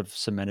just sort of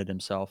cemented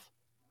himself.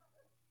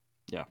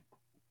 Yeah.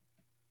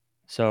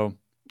 So.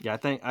 Yeah,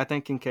 I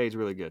think Kincaid's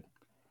really good.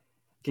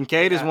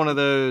 Kincaid is one of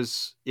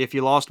those, if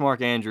you lost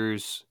Mark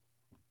Andrews,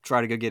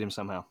 try to go get him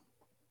somehow.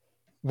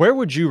 Where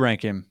would you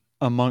rank him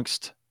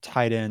amongst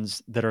tight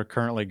ends that are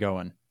currently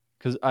going?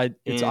 Because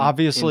it's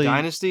obviously in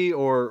dynasty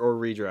or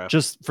redraft.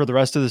 Just for the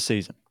rest of the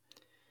season.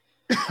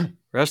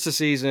 Rest of the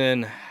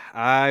season,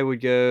 I would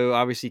go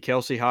obviously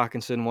Kelsey,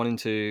 Hawkinson 1 and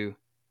 2.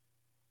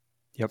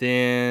 Yep.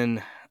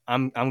 Then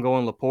I'm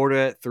going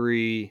Laporta at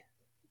 3.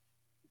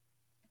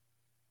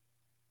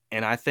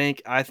 And I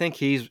think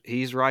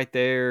he's right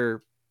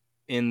there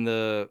in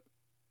the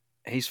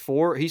he's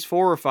 4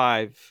 or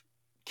 5.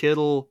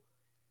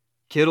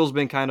 Kittle's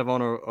been kind of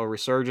on a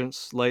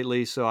resurgence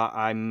lately, so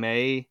I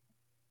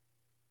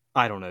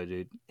don't know,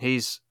 dude.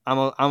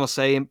 I'm gonna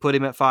say put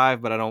him at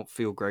 5, but I don't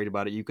feel great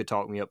about it. You could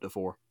talk me up to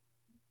 4.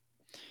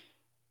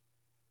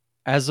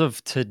 As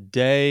of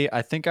today,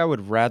 I think I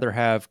would rather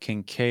have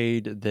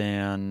Kincaid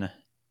than.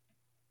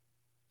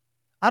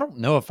 I don't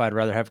know if I'd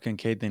rather have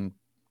Kincaid than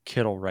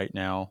Kittle right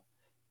now.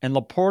 And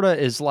Laporta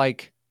is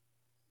like,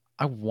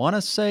 I want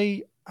to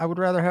say I would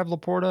rather have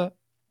Laporta.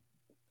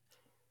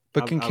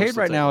 But Kincaid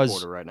right now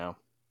is. Right now.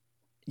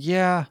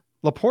 Yeah.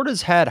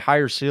 Laporta's had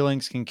higher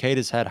ceilings. Kincaid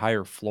has had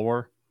higher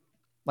floor.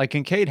 Like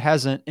Kincaid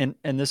hasn't, and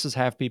this is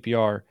half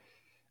PPR,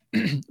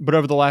 but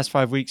over the last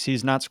 5 weeks,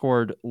 he's not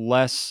scored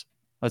less.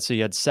 Let's see, he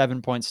had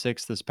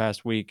 7.6 this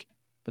past week,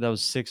 but that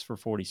was 6 for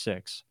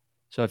 46.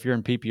 So if you're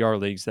in PPR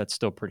leagues, that's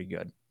still pretty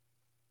good.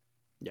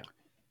 Yeah.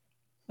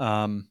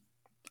 I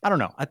don't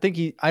know.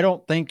 I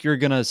don't think you're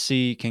gonna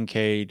see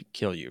Kincaid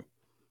kill you.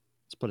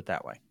 Let's put it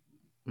that way.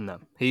 No,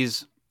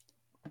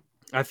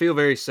 I feel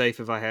very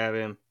safe if I have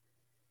him.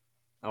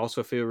 I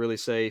also feel really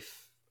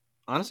safe.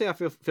 Honestly, I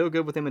feel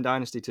good with him in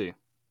Dynasty too.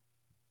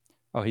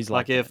 Oh, he's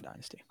like in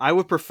Dynasty. I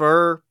would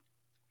prefer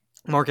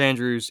Mark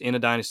Andrews in a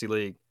Dynasty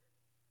league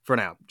for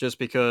now, just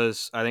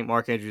because I think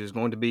Mark Andrews is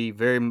going to be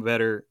very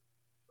better,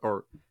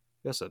 or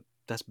that's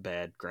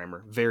bad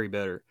grammar. Very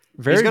better.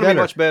 He's going to be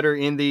much better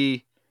in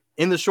the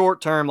short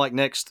term, like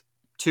next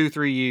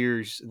 2-3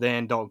 years,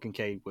 than Dalton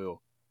Kincaid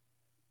will.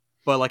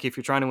 But like if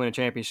you're trying to win a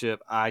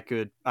championship, I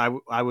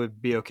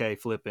would be okay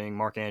flipping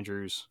Mark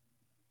Andrews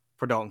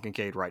for Dalton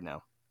Kincaid right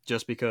now,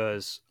 just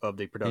because of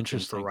the production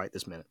for right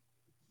this minute.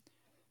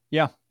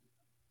 Yeah.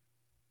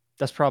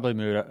 That's probably a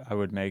move I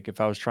would make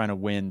if I was trying to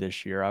win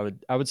this year.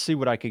 I would see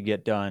what I could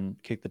get done,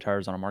 kick the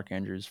tires on a Mark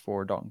Andrews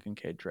for Dalton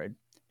Kincaid trade,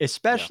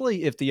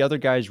 especially if the other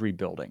guy's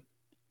rebuilding.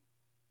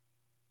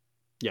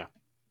 Yeah.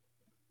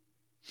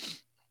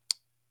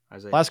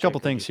 Last couple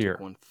things here.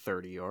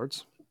 130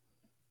 yards.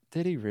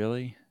 Did he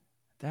really?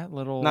 That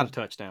little, not a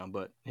touchdown,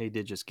 but he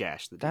did just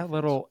gash the defense. That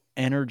little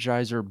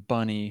Energizer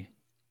bunny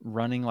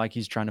running like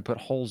he's trying to put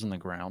holes in the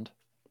ground.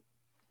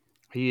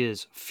 He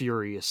is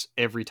furious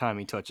every time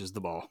he touches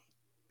the ball.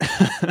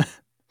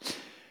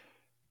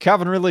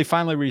 Calvin Ridley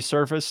finally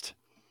resurfaced.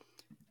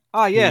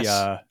 Ah, yes.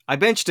 I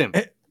benched him.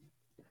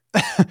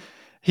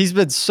 He's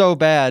been so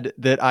bad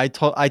that I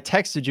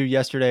texted you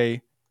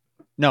yesterday,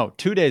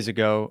 2 days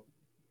ago,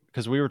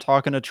 because we were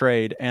talking a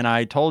trade, and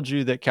I told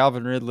you that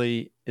Calvin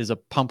Ridley is a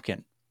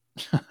pumpkin.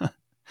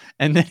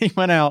 And then he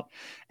went out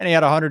and he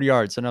had 100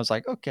 yards. And I was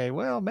like, okay,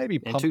 well, maybe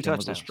pumpkin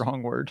was a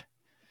strong word.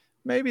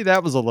 Maybe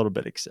that was a little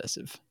bit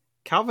excessive.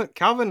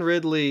 Calvin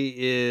Ridley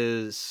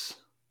is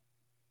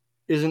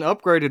an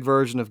upgraded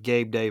version of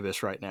Gabe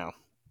Davis right now.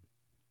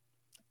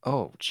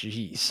 Oh,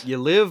 jeez. You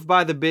live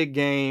by the big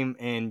game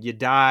and you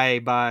die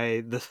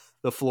by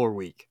the floor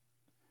week.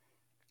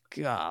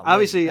 God,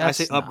 obviously, I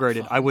say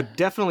upgraded. I would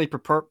definitely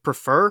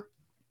prefer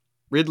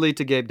Ridley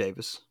to Gabe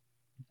Davis,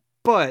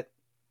 but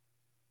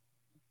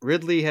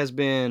Ridley has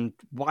been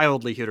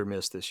wildly hit or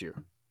miss this year.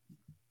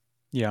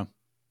 Yeah.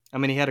 I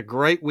mean, he had a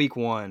great week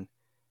 1.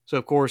 So,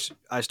 of course,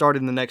 I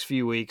started in the next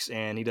few weeks,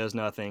 and he does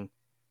nothing.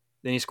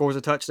 Then he scores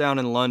a touchdown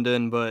in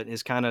London, but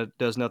is kind of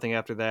does nothing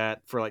after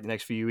that for like the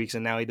next few weeks,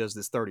 and now he does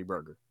this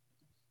 30-burger.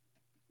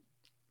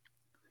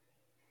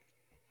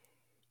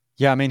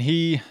 Yeah, I mean,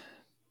 he's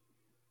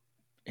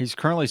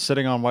currently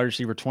sitting on wide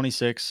receiver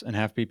 26 and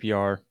half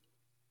PPR.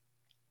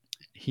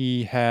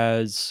 He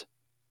has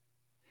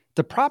 –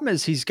 the problem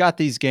is he's got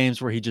these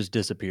games where he just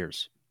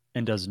disappears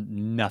and does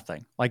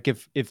nothing. Like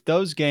if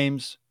those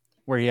games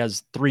where he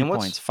has 3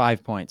 points,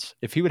 5 points,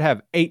 if he would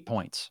have 8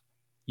 points,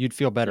 you'd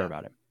feel better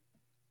about him.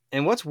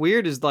 And what's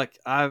weird is like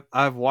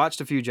I've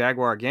watched a few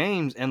Jaguar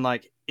games, and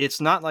like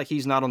it's not like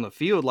he's not on the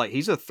field. Like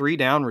he's a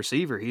 3-down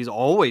receiver. He's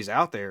always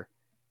out there.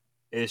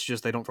 It's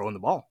just they don't throw him the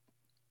ball.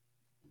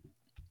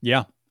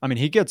 Yeah. I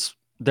mean,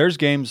 there's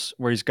games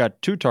where he's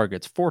got 2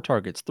 targets, 4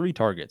 targets, 3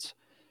 targets.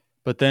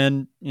 But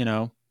then,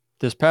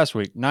 this past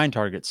week, 9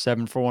 targets,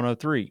 7 for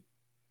 103.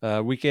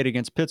 Week 8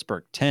 against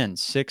Pittsburgh, 10,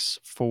 6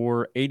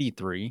 for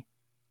 83.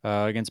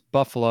 Against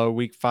Buffalo,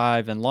 week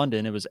 5 in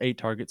London, it was 8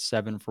 targets,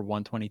 7 for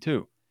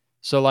 122.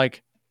 So,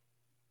 like,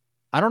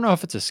 I don't know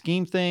if it's a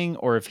scheme thing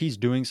or if he's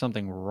doing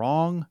something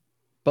wrong,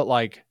 but,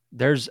 like,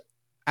 there's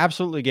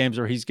absolutely games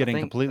where he's getting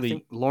completely I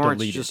think Lawrence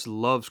deleted. Just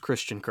loves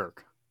Christian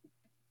Kirk.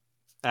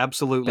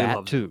 Absolutely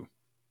loves him.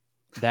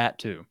 That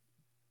too.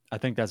 I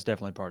think that's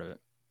definitely part of it.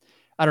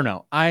 I don't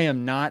know. I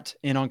am not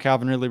in on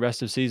Calvin Ridley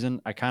rest of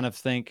season. I kind of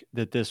think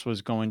that this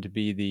was going to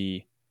be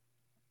the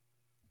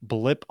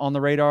blip on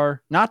the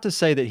radar. Not to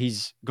say that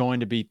he's going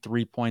to be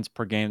 3 points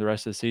per game the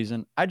rest of the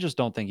season. I just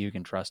don't think you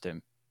can trust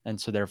him. And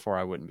so therefore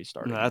I wouldn't be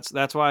starting. No,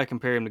 that's why I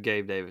compare him to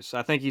Gabe Davis.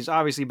 I think he's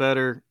obviously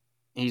better.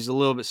 He's a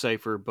little bit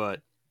safer,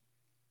 but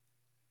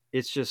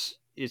it's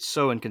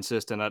so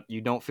inconsistent. You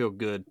don't feel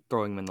good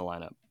throwing him in the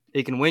lineup.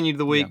 He can win you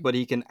the week, but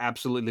he can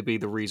absolutely be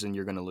the reason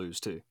you're going to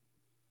lose too.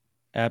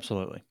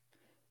 Absolutely.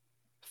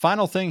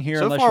 Final thing here.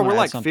 So far, we're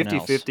like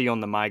 50-50 on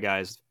the my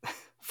guys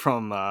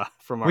from our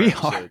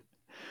episode.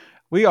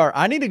 We are.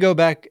 I need to go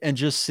back and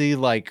just see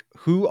like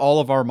who all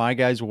of our my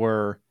guys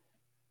were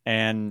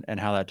and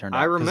how that turned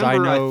out.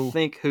 I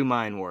think who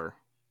mine were.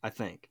 I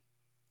don't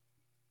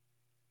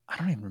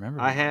even remember.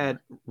 I had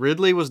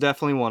Ridley was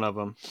definitely one of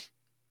them.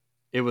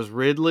 It was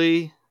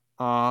Ridley,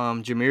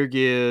 Jahmyr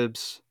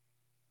Gibbs,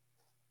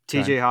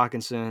 TJ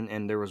Hawkinson,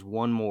 and there was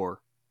one more.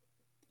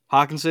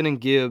 Hawkinson and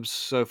Gibbs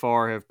so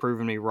far have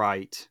proven me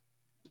right.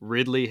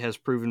 Ridley has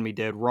proven me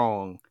dead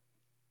wrong.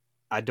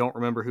 I don't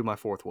remember who my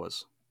fourth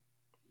was.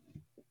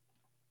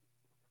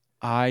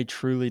 I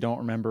truly don't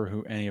remember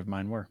who any of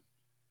mine were.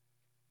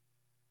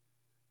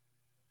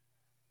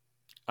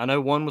 I know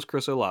one was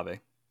Chris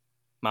Olave.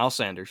 Miles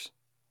Sanders.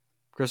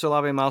 Chris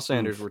Olave and Miles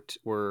Sanders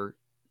were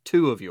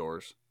 2 of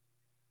yours.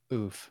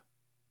 Oof.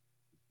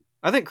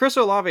 I think Chris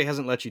Olave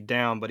hasn't let you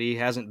down, but he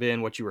hasn't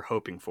been what you were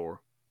hoping for.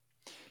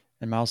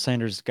 And Miles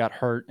Sanders got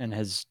hurt and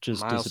has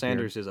just disappeared.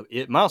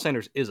 Miles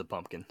Sanders is a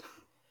pumpkin.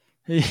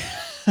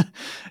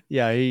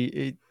 Yeah,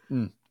 he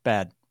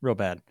bad, real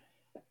bad.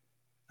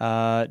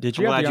 Did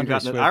you have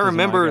DeAndre Swift? I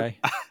remember.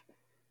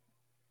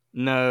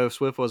 No,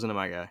 Swift wasn't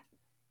my guy.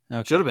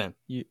 Okay. Should have been.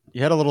 You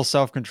had a little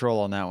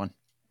self-control on that one.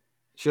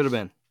 Should have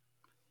been.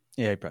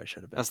 Yeah, he probably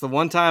should have been. That's the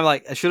one time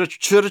like I should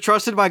have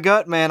trusted my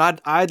gut, man.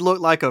 I'd look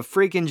like a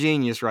freaking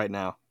genius right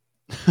now.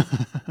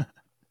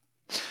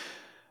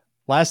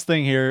 Last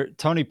thing here,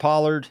 Tony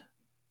Pollard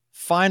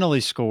finally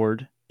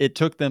scored. It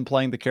took them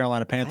playing the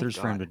Carolina Panthers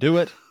for him to do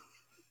it.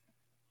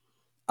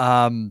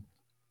 Talk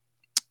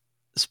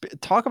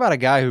about a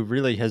guy who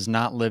really has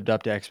not lived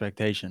up to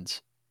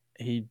expectations.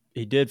 He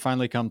did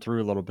finally come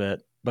through a little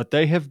bit, but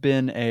they have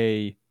been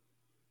a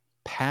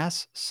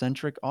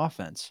pass-centric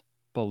offense,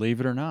 believe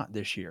it or not,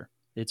 this year.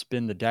 It's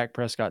been the Dak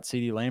Prescott,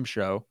 CeeDee Lamb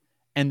show,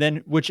 and then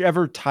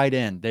whichever tight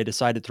end they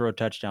decide to throw a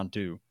touchdown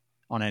to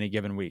on any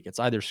given week. It's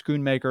either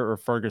Schoonmaker or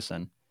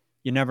Ferguson.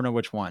 You never know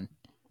which one.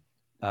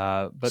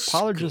 But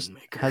Pollard just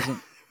hasn't.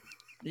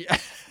 Yeah.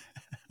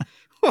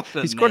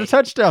 He scored a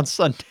touchdown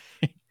Sunday.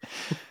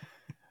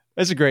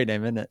 That's a great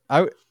name, isn't it?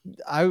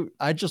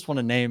 I just want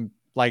to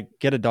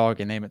get a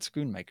dog and name it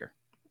Schoonmaker.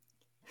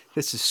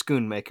 This is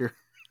Schoonmaker.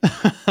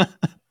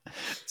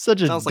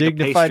 Such a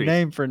dignified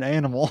name for an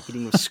animal.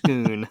 Eating with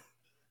Schoon.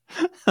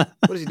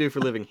 What does he do for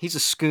a living? He's a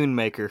schoon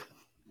maker.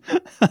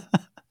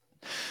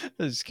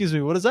 Excuse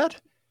me, what is that?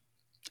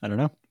 I don't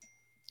know.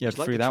 You have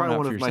to figure that one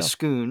out for yourself. One of my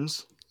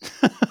scoons.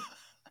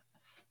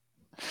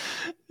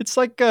 It's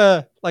like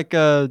a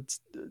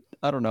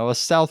I don't know, a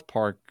South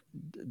Park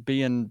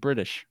being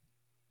British.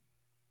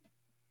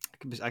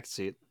 I can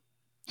see it.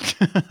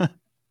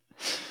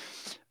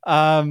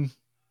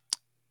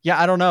 Yeah,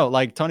 I don't know.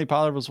 Like Tony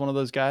Pollard was one of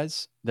those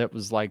guys that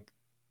was like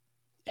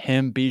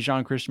him,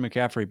 Bijan, Christian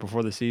McCaffrey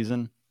before the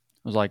season.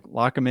 I was like,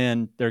 lock them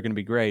in. They're going to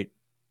be great.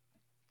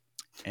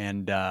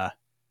 And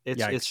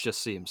it's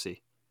just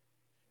CMC.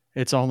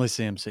 It's only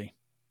CMC.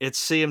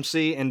 It's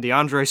CMC and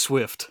DeAndre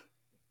Swift.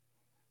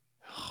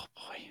 Oh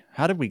boy,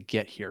 how did we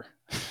get here?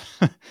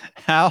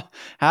 How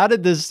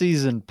did this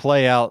season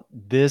play out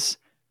this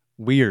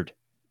weird?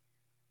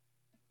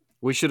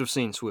 We should have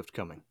seen Swift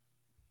coming.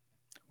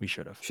 We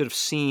should have. Should have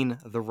seen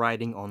the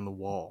writing on the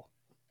wall.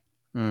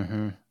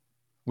 Mm-hmm.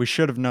 We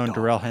should have known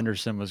Darrell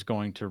Henderson was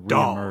going to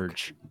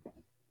reemerge.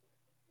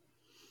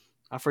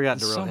 I forgot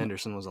Darrell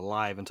Henderson was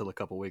alive until a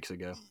couple weeks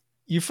ago.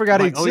 You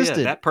forgot he existed.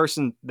 Oh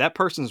yeah, that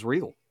person's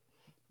real.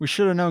 We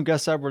should have known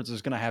Gus Edwards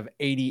was going to have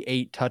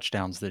 88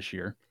 touchdowns this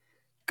year.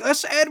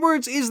 Gus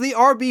Edwards is the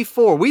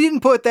RB4. We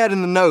didn't put that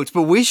in the notes,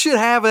 but we should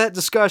have that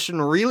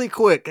discussion really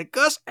quick.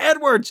 Gus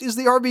Edwards is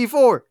the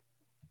RB4.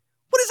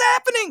 What is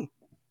happening?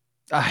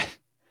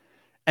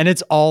 And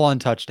it's all on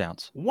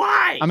touchdowns.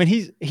 Why? I mean,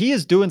 he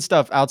is doing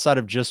stuff outside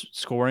of just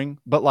scoring,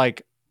 but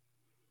like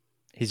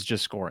he's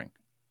just scoring.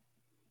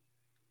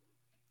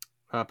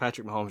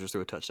 Patrick Mahomes just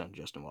threw a touchdown to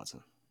Justin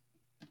Watson.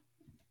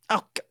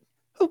 Oh,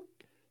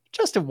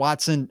 Justin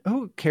Watson,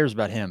 who cares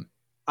about him?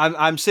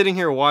 I'm sitting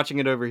here watching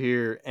it over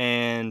here,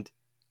 and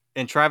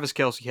Travis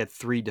Kelce had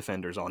 3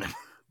 defenders on him.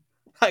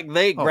 Like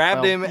they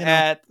grabbed him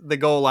at the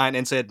goal line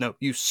and said, "No,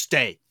 you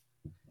stay."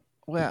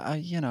 Well,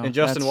 and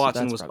Justin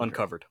Watson was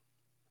uncovered.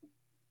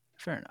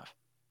 Fair enough.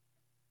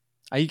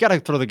 You got to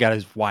throw the guy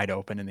who's wide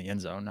open in the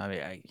end zone. I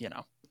mean,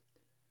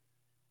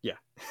 Yeah.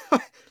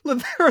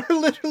 Look, there are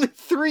literally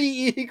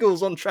 3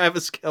 Eagles on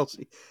Travis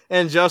Kelce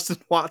and Justin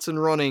Watson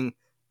running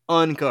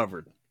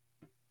uncovered.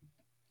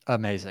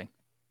 Amazing.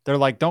 They're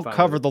like, don't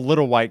cover the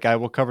little white guy.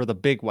 We'll cover the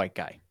big white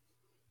guy.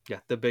 Yeah,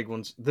 the big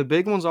ones. The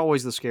big one's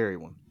always the scary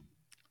one.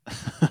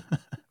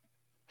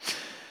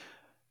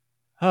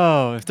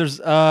 Oh, if there's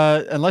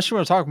unless you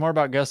want to talk more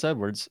about Gus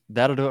Edwards,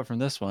 that'll do it from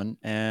this one,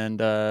 and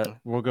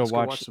we'll go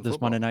watch this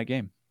Monday night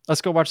game.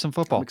 Let's go watch some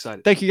football. I'm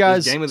excited. Thank you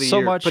guys so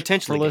year, much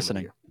for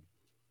listening.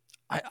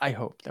 I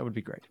hope that would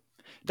be great.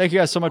 Thank you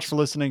guys so much for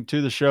listening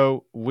to the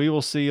show. We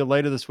will see you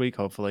later this week,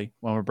 hopefully,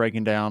 when we're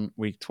breaking down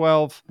week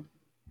 12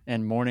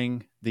 and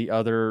mourning the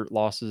other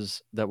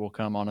losses that will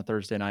come on a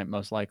Thursday night,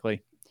 most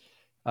likely.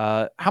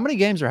 How many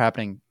games are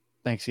happening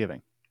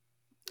Thanksgiving?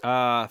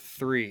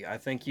 3. I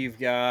think you've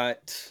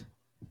got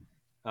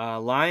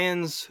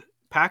Lions,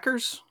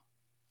 Packers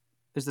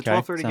is the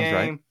 12:30 game.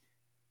 Right.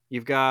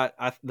 You've got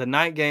the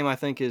night game, I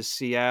think, is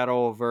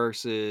Seattle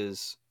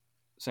versus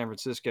San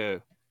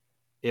Francisco,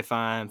 if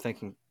I'm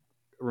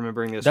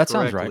remembering this correctly.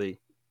 Sounds right.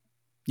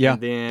 Yeah,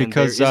 and then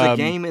because there is a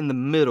game in the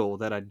middle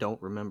that I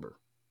don't remember.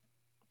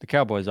 The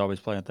Cowboys always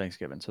play on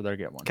Thanksgiving, so they'll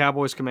get one.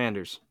 Cowboys,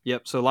 Commanders.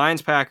 Yep, so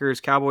Lions, Packers,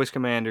 Cowboys,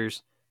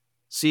 Commanders,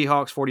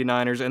 Seahawks,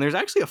 49ers, and there's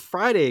actually a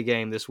Friday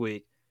game this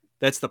week.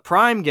 That's the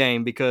prime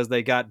game because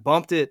they got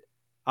bumped it,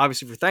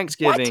 obviously, for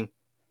Thanksgiving. What?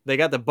 They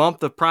got to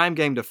bump the prime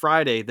game to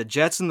Friday. The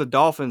Jets and the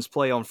Dolphins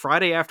play on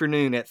Friday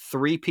afternoon at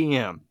 3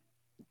 p.m.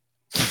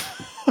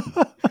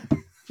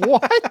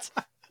 What?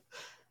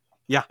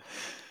 Yeah.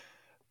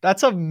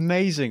 That's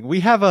amazing. We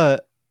have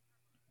a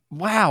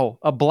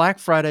Black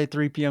Friday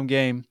 3 p.m.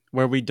 game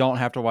where we don't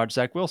have to watch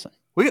Zach Wilson.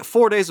 We get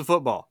 4 days of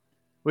football.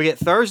 We get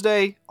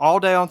Thursday all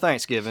day on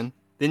Thanksgiving.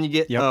 Then you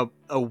get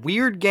a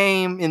weird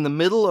game in the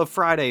middle of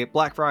Friday,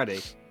 Black Friday.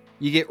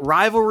 You get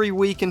rivalry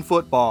week in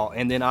football,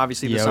 and then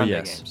obviously the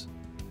Sunday games.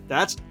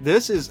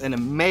 This is an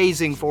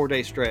amazing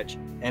 4-day stretch,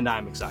 and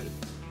I'm excited.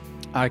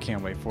 I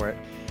can't wait for it.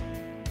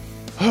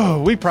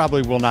 We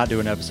probably will not do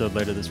an episode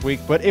later this week,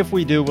 but if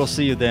we do, we'll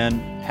see you then.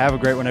 Have a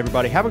great one,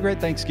 everybody. Have a great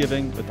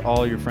Thanksgiving with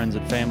all your friends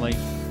and family,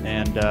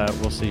 and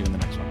we'll see you in the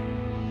next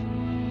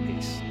one.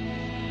 Peace.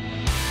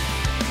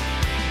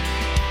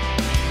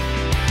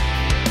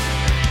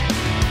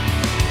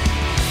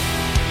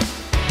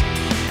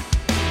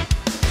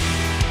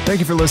 Thank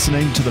you for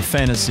listening to the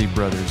Fantasy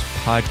Brothers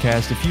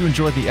podcast. If you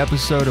enjoyed the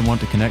episode and want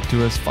to connect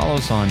to us, follow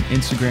us on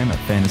Instagram at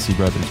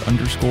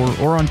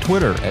 @FantasyBrothers_ or on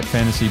Twitter at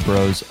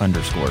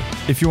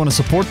 @FantasyBros_. If you want to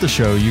support the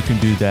show, you can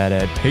do that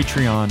at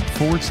Patreon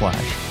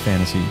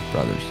 /Fantasy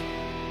Brothers.